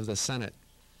conscience of the Senate.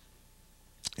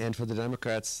 And for the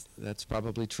Democrats, that's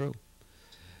probably true.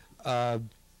 So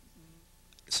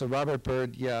Robert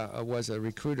Byrd, was a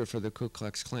recruiter for the Ku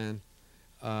Klux Klan.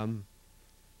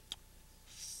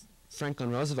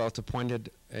 Franklin Roosevelt appointed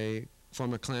a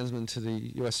former Klansman to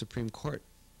the U.S. Supreme Court.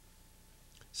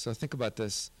 So think about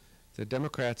this. The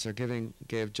Democrats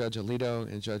gave Judge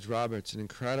Alito and Judge Roberts an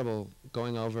incredible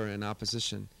going over and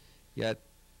opposition, yet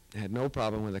had no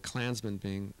problem with a Klansman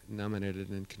being nominated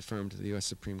and confirmed to the U.S.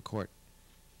 Supreme Court.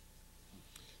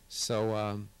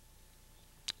 So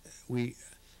we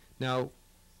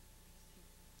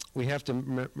have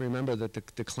to remember that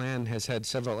the Klan has had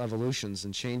several evolutions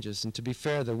and changes, and to be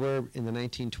fair, there were in the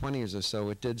 1920s or so,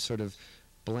 it did sort of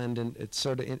blend in, it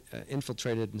sort of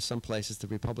infiltrated in some places the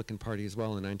Republican Party as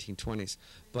well in the 1920s.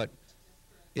 But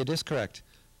it is correct.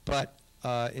 But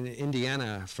in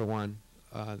Indiana, for one,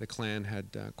 the Klan had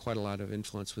quite a lot of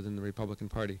influence within the Republican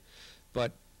Party.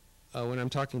 But when I'm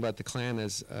talking about the Klan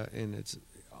as in its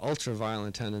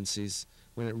ultra-violent tendencies,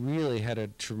 when it really had a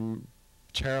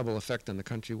terrible effect on the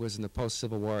country was in the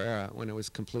post-Civil War era when it was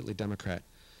completely Democrat.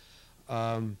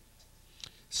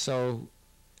 So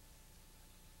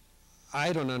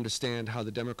I don't understand how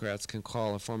the Democrats can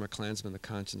call a former Klansman the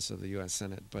conscience of the U.S.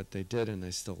 Senate, but they did and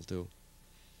they still do.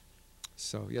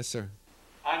 So, yes, sir.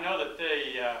 I know that the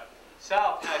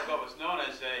South had what was known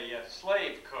as a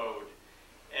slave code,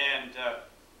 and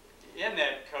in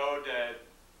that code,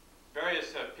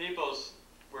 various peoples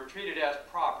were treated as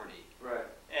property. Right.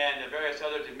 And various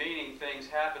other demeaning things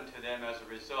happened to them as a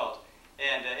result.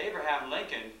 And Abraham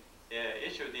Lincoln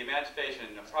issued the Emancipation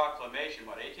Proclamation,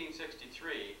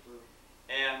 1863,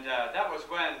 and that was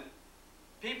when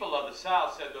people of the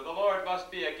South said that the Lord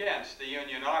must be against the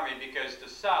Union Army because the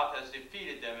South has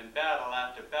defeated them in battle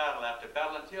after battle after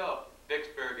battle until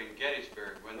Vicksburg and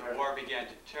Gettysburg, when the war began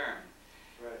to turn.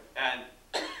 Right. And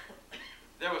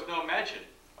there was no mention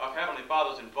of Heavenly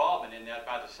Father's involvement in that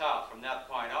by the South from that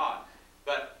point on.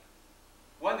 But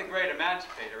when the great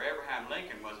emancipator, Abraham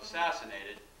Lincoln, was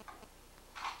assassinated,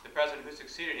 the president who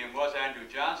succeeded him was Andrew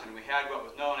Johnson. We had what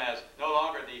was known as no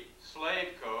longer the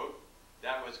slave code.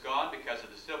 That was gone because of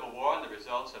the Civil War and the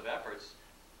results of efforts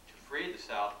to free the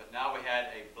South, but now we had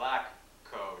a black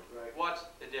code. Right. What's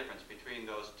the difference between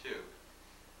those two?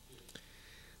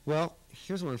 Well,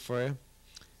 here's one for you.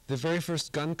 The very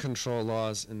first gun control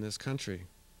laws in this country,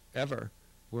 ever,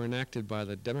 were enacted by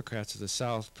the Democrats of the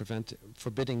South,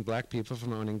 forbidding black people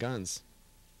from owning guns.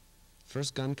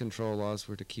 First gun control laws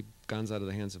were to keep guns out of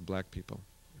the hands of black people,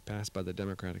 passed by the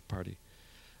Democratic Party.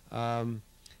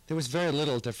 There was very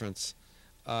little difference.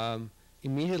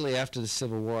 Immediately after the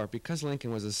Civil War, because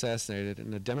Lincoln was assassinated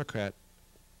and a Democrat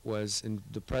was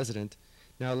the president.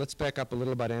 Now let's back up a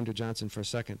little about Andrew Johnson for a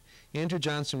second. Andrew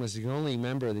Johnson was the only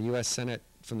member of the U.S. Senate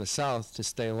from the South to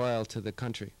stay loyal to the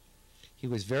country. He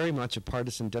was very much a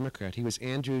partisan Democrat. He was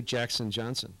Andrew Jackson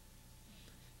Johnson.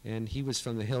 And he was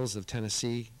from the hills of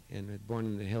Tennessee and born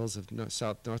in the hills of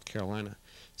South North Carolina.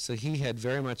 So he had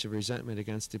very much a resentment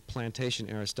against the plantation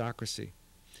aristocracy.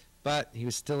 But he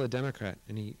was still a Democrat,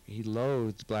 and he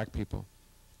loathed black people.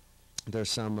 There's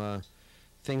some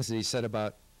things that he said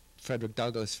about Frederick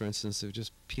Douglass, for instance, who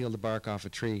just peeled the bark off a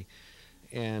tree.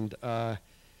 And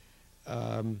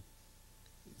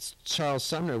Charles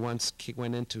Sumner once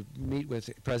went in to meet with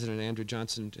President Andrew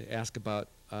Johnson to ask about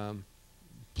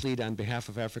plead on behalf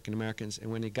of African Americans, and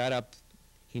when he got up,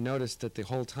 he noticed that the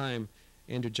whole time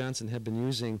Andrew Johnson had been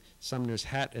using Sumner's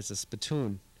hat as a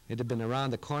spittoon. It had been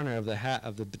around the corner of the hat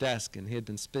of the desk, and he had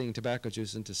been spitting tobacco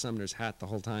juice into Sumner's hat the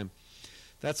whole time.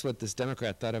 That's what this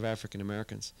Democrat thought of African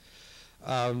Americans.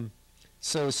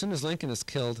 So as soon as Lincoln is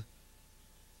killed,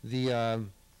 Andrew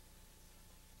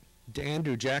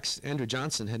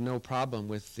Johnson had no problem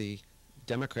with the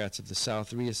Democrats of the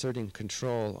South reasserting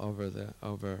control over the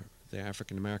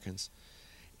African Americans.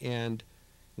 And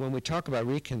when we talk about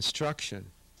Reconstruction,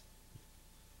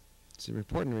 it's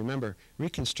important to remember,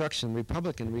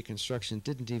 Republican Reconstruction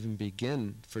didn't even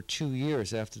begin for 2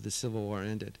 years after the Civil War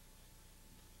ended.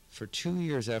 For 2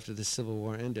 years after the Civil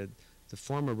War ended, the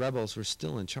former rebels were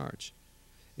still in charge.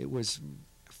 It was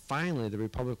finally the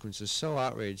Republicans were so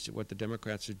outraged at what the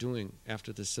Democrats are doing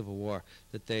after the Civil War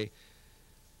that they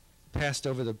passed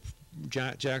over the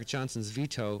Jack Johnson's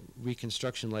veto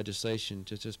Reconstruction legislation,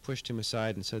 just pushed him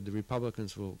aside and said the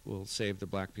Republicans will save the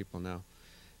black people now.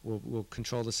 We'll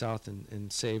control the South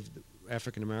and save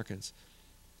African Americans.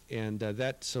 And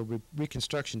so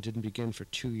Reconstruction didn't begin for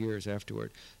 2 years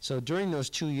afterward. So during those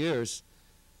 2 years,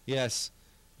 yes,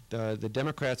 the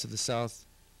Democrats of the South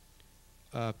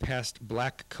passed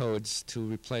black codes to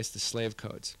replace the slave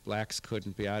codes. Blacks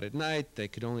couldn't be out at night. They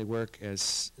could only work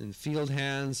as in field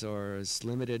hands or as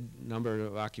limited number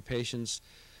of occupations.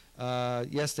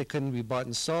 Yes, they couldn't be bought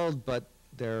and sold, but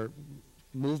their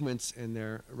movements and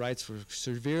their rights were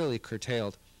severely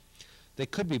curtailed. They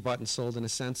could be bought and sold in a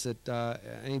sense that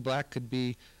any black could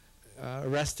be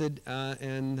arrested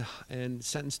and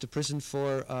sentenced to prison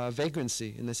for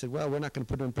vagrancy. And they said, well, we're not going to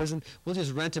put him in prison. We'll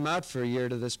just rent him out for a year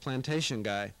to this plantation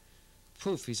guy.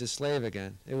 Poof, he's a slave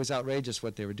again. It was outrageous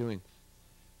what they were doing.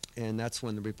 And that's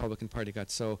when the Republican Party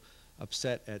got so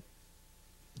upset at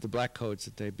the black codes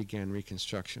that they began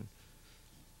Reconstruction.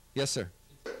 Yes, sir?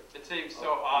 It seems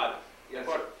so odd that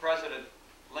what President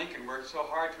Lincoln worked so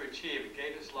hard to achieve and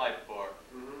gave his life for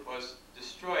was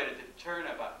destroyed at the turn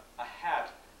of a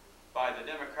hat by the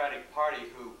Democratic Party,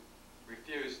 who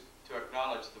refused to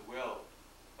acknowledge the will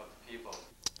of the people.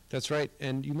 That's right.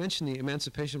 And you mentioned the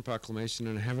Emancipation Proclamation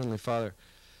and Heavenly Father.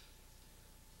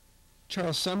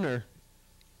 Charles Sumner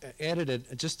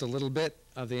added just a little bit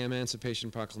of the Emancipation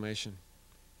Proclamation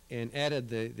and added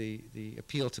the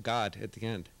appeal to God at the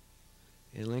end.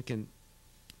 And Lincoln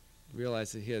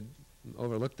realized that he had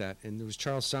overlooked that, and it was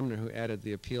Charles Sumner who added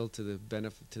the appeal to the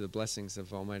blessings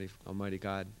of Almighty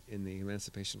God in the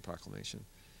Emancipation Proclamation,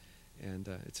 and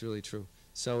it's really true.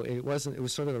 So it was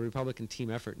sort of a Republican team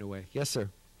effort in a way. Yes, sir.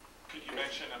 Could you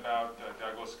mention about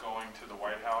Douglas going to the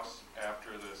White House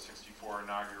after the '64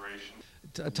 inauguration?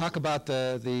 Talk about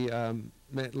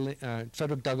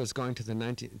Frederick Douglass going to the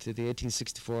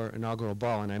 1864 inaugural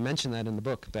ball, and I mentioned that in the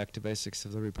book, Back to Basics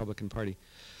of the Republican Party.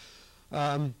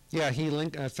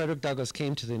 Frederick Douglass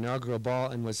came to the inaugural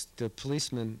ball, and the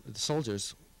policemen, the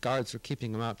soldiers, guards were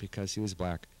keeping him out because he was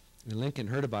black. And Lincoln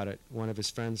heard about it. One of his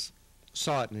friends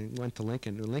saw it, and he went to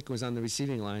Lincoln. And Lincoln was on the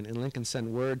receiving line, and Lincoln sent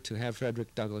word to have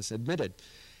Frederick Douglass admitted.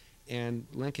 And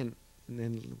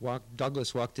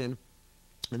Douglass walked in,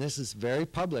 and this is very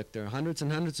public. There are hundreds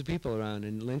and hundreds of people around,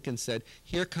 and Lincoln said,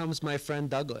 "Here comes my friend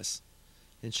Douglass,"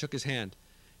 and shook his hand.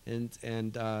 And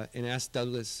asked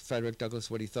Frederick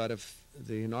Douglass, what he thought of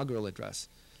the inaugural address.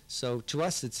 So to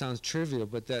us it sounds trivial,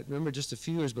 but remember just a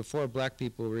few years before, black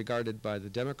people were regarded by the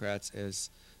Democrats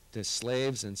as the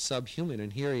slaves and subhuman,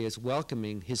 and here he is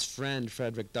welcoming his friend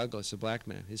Frederick Douglass, a black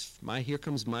man. Here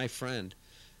comes my friend.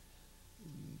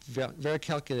 Very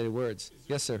calculated words.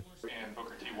 Yes, sir. And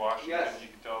Booker T. Washington, yes. You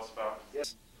can tell us about.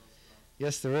 Yes.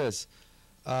 Yes, there is.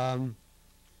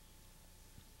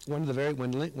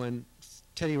 When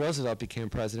Teddy Roosevelt became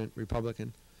president,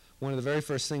 Republican, one of the very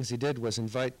first things he did was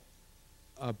invite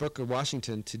Booker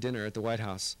Washington to dinner at the White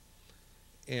House.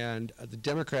 And the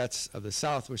Democrats of the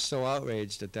South were so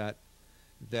outraged at that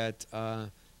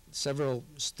several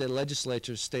state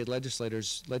legislatures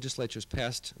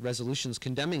passed resolutions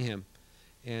condemning him.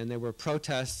 And there were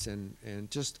protests and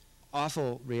just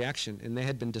awful reaction, and they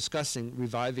had been discussing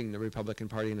reviving the Republican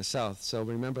Party in the South. So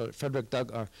remember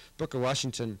Booker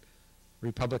Washington,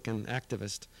 Republican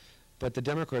activist, but the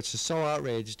Democrats were so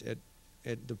outraged at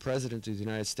the President of the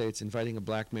United States inviting a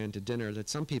black man to dinner that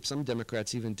some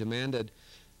Democrats even demanded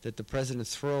that the President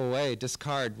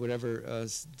discard whatever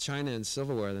china and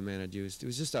silverware the man had used. It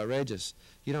was just outrageous.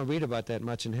 You don't read about that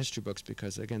much in history books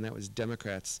because, again, that was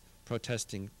Democrats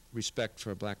protesting respect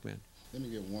for a black man. Let me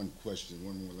get one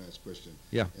more last question.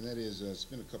 Yeah. And that is,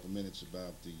 spend a couple minutes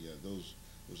about those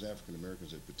African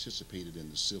Americans that participated in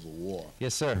the Civil War.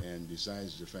 Yes, sir. And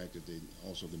besides the fact that they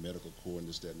also the medical corps and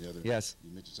this, that, and the other. Yes.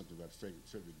 You mentioned something about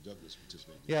Frederick Douglass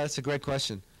participating. Yeah, that's a great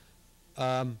question.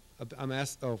 I've been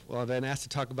asked to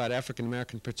talk about African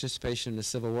American participation in the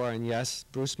Civil War, and yes,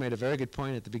 Bruce made a very good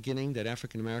point at the beginning that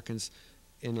African Americans,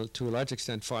 to a large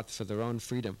extent, fought for their own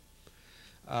freedom.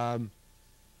 There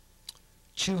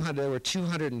were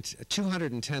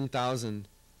 210,000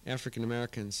 African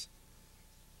Americans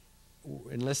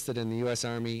enlisted in the U.S.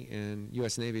 Army and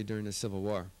U.S. Navy during the Civil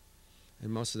War,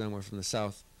 and most of them were from the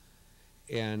South.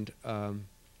 And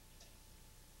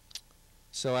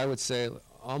so I would say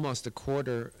almost a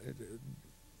quarter,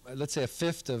 let's say a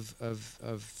fifth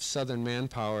of Southern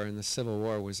manpower in the Civil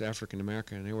War was African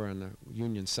American, and they were on the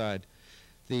Union side.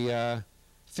 The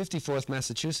 54th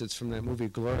Massachusetts from that movie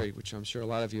Glory, which I'm sure a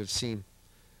lot of you have seen,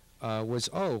 by the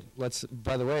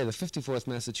way, the 54th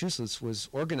Massachusetts was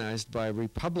organized by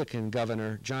Republican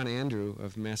Governor John Andrew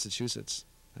of Massachusetts.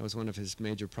 That was one of his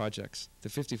major projects. The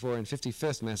 54th and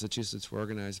 55th Massachusetts were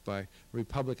organized by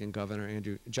Republican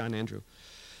Governor John Andrew.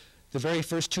 The very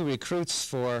first two recruits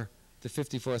for the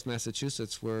 54th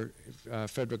Massachusetts were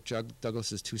Frederick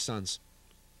Douglass's two sons.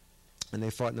 And they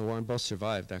fought in the war and both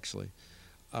survived, actually.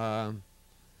 And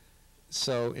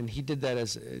he did that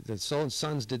the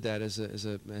sons did that as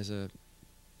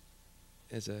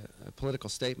a political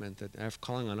statement that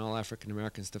calling on all African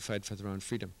Americans to fight for their own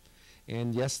freedom.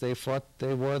 And yes, they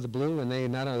wore the blue, and they,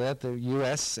 not only that, the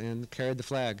U.S. and carried the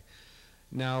flag.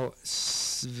 Now,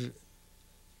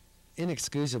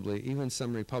 inexcusably, even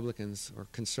some Republicans or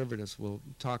conservatives will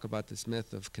talk about this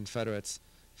myth of Confederates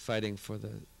fighting for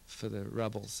the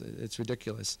rebels. It's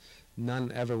ridiculous.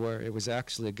 None ever were. It was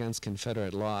actually against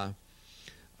Confederate law.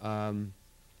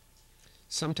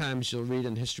 Sometimes you'll read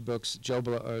in history books,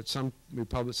 some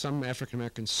African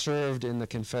Americans served in the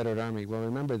Confederate Army. Well,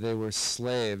 remember, they were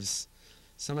slaves.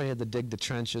 Somebody had to dig the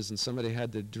trenches, and somebody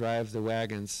had to drive the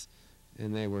wagons,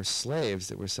 and they were slaves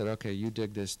that were said, okay, you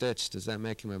dig this ditch. Does that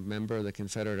make him a member of the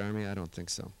Confederate Army? I don't think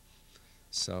so.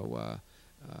 So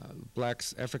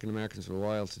African Americans were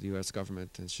loyal to the U.S.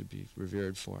 government and should be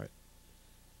revered for it.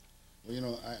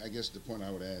 Well, I guess the point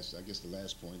I would ask, I guess the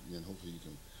last point, and then hopefully you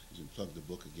can plug the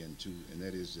book again too, and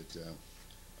that is that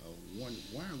one,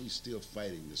 why are we still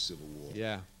fighting the Civil War?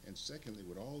 Yeah. And secondly,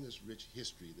 with all this rich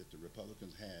history that the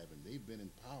Republicans have, and they've been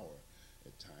in power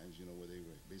at times, where they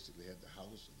basically had the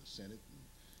House and the Senate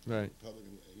and right.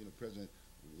 Republican, president.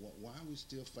 Why are we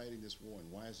still fighting this war,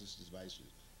 and why is this divisive?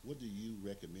 What do you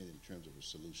recommend in terms of a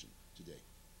solution today?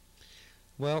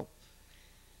 Well,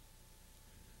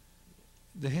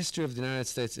 the history of the United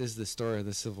States is the story of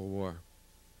the Civil War.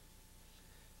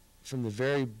 From the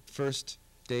very first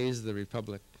days of the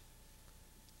Republic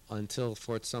until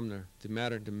Fort Sumner, the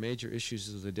major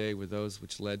issues of the day were those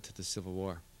which led to the Civil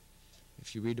War.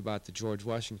 If you read about the George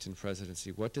Washington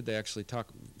presidency, what did they actually talk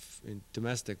in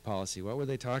domestic policy? What were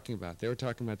they talking about? They were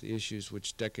talking about the issues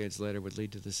which decades later would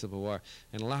lead to the Civil War.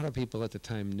 And a lot of people at the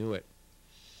time knew it.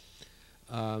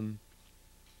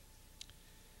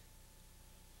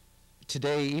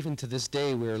 Today, even to this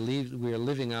day, we are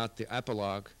living out the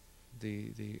epilogue,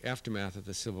 the aftermath of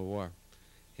the Civil War.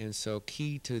 And so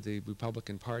key to the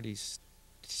Republican Party's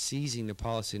seizing the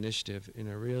policy initiative in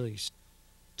a really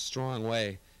strong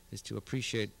way is to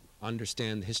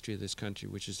understand the history of this country,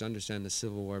 which is to understand the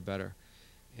Civil War better,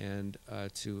 and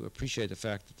to appreciate the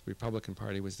fact that the Republican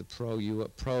Party was the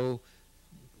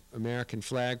pro-American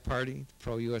flag party, the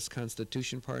pro-U.S.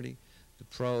 Constitution party, the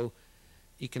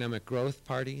pro-economic growth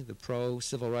party, the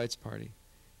pro-civil rights party.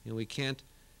 We can't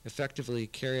effectively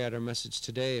carry out our message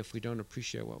today if we don't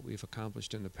appreciate what we've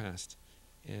accomplished in the past.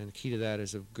 And key to that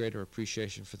is a greater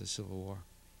appreciation for the Civil War,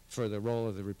 for the role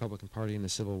of the Republican Party in the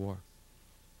Civil War.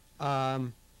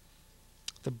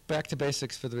 The Back to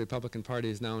Basics for the Republican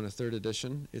Party is now in a 3rd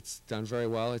edition. It's done very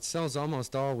well. It sells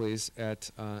almost always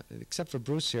at, except for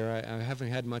Bruce here, I haven't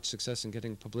had much success in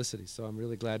getting publicity, so I'm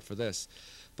really glad for this.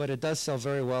 But it does sell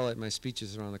very well at my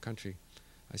speeches around the country.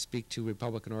 I speak to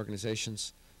Republican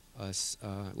organizations,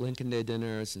 Lincoln Day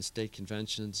dinners and state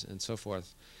conventions and so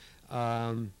forth.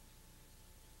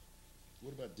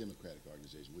 What about Democratic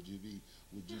organizations? Would you be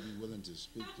willing to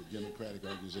speak to Democratic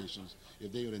organizations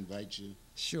if they would invite you?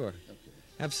 Sure. Okay.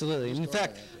 Absolutely. In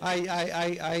fact,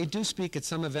 I do speak at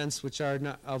some events which are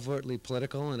not overtly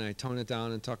political, and I tone it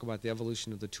down and talk about the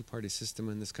evolution of the two-party system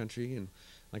in this country, and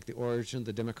like the origin of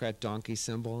the Democrat donkey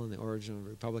symbol and the origin of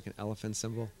the Republican elephant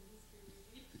symbol.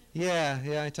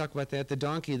 Yeah, I talk about that. The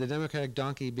Democratic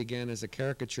donkey began as a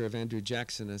caricature of Andrew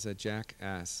Jackson as a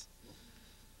jackass.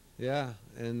 Yeah,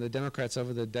 and the Democrats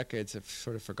over the decades have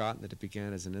sort of forgotten that it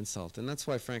began as an insult, and that's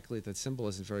why, frankly, that symbol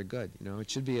isn't very good. You know, it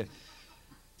should be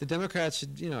the Democrats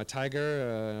should, a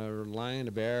tiger, a lion,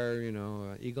 a bear,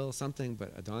 an eagle, something,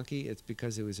 but a donkey, it's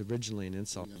because it was originally an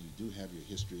insult. You do have your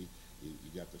history, you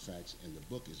got the facts, and the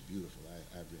book is beautiful.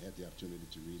 I've had the opportunity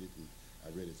to read it, and I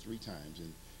read it 3 times,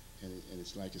 and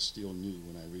it's like it's still new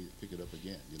when I pick it up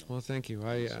again. Well, thank you.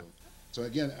 So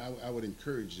again, I would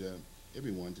encourage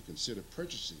everyone to consider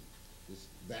purchasing this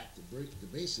back to the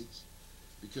basics,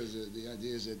 because the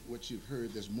idea is that what you've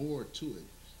heard, there's more to it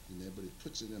in there, but it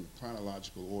puts it in a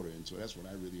chronological order, and so that's what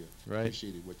I really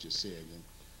appreciated what you said. And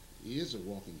it is a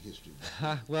walking history.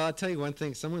 Well, I'll tell you one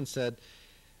thing. Someone said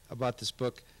about this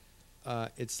book,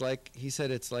 he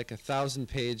said it's like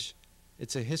 1,000-page,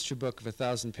 it's a history book of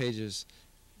 1,000 pages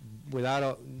without,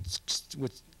 how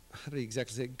do you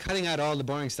exactly say, cutting out all the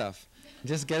boring stuff,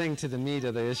 just getting to the meat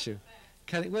of the issue.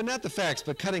 Well, not the facts,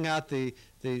 but cutting out the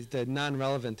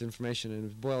non-relevant information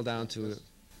and boil down to.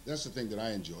 That's the thing that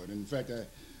I enjoyed. And in fact, I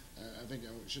think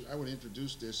I would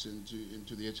introduce this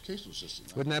into the educational system.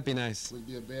 Wouldn't that be nice? It would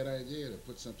be a bad idea to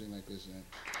put something like this in.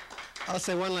 I'll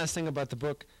say one last thing about the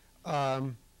book.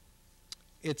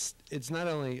 It's not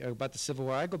only about the Civil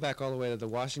War. I go back all the way to the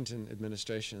Washington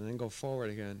administration and then go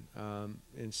forward again,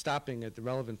 and stopping at the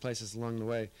relevant places along the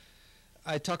way.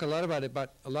 I talk a lot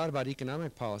about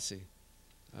economic policy,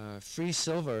 free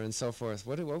silver and so forth.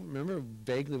 Remember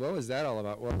vaguely what was that all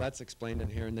about? Well, that's explained in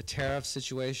here, and the tariff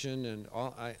situation and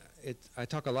all. I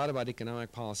talk a lot about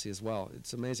economic policy as well.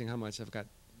 It's amazing how much I've got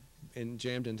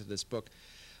jammed into this book.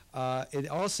 It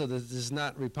also, this is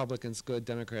not Republicans good,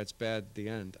 Democrats bad at the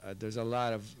end. There's a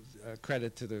lot of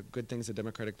credit to the good things the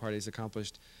Democratic Party has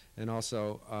accomplished, and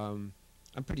also I'm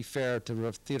pretty fair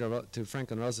to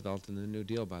Franklin Roosevelt in the New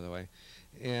Deal, by the way.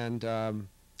 And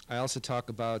I also talk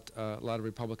about a lot of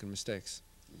Republican mistakes.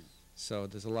 So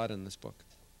there's a lot in this book.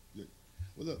 Good.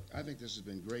 Well, look, I think this has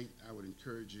been great. I would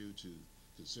encourage you to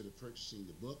consider purchasing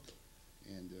the book.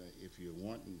 And if you're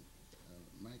wanting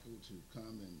Michael to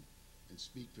come and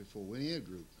speak before any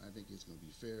group, I think it's going to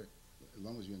be fair, as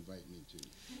long as you invite me to.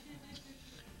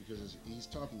 Because he's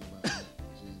talking about that.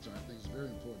 And so I think it's very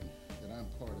important that I'm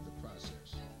part of the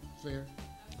process. Fair?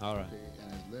 All right. Okay.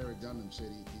 And as Larry Dunham said,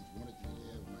 he wanted me to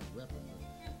have my weapon, but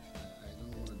I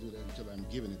don't want to do that until I'm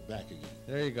giving it back again.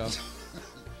 There you go.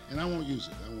 And I won't use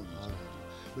it. I won't use it.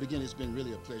 But again, it's been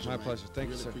really a pleasure. My pleasure. Thank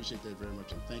you, sir. I really appreciate that very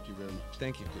much, and thank you very much.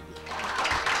 Thank you. Okay, good.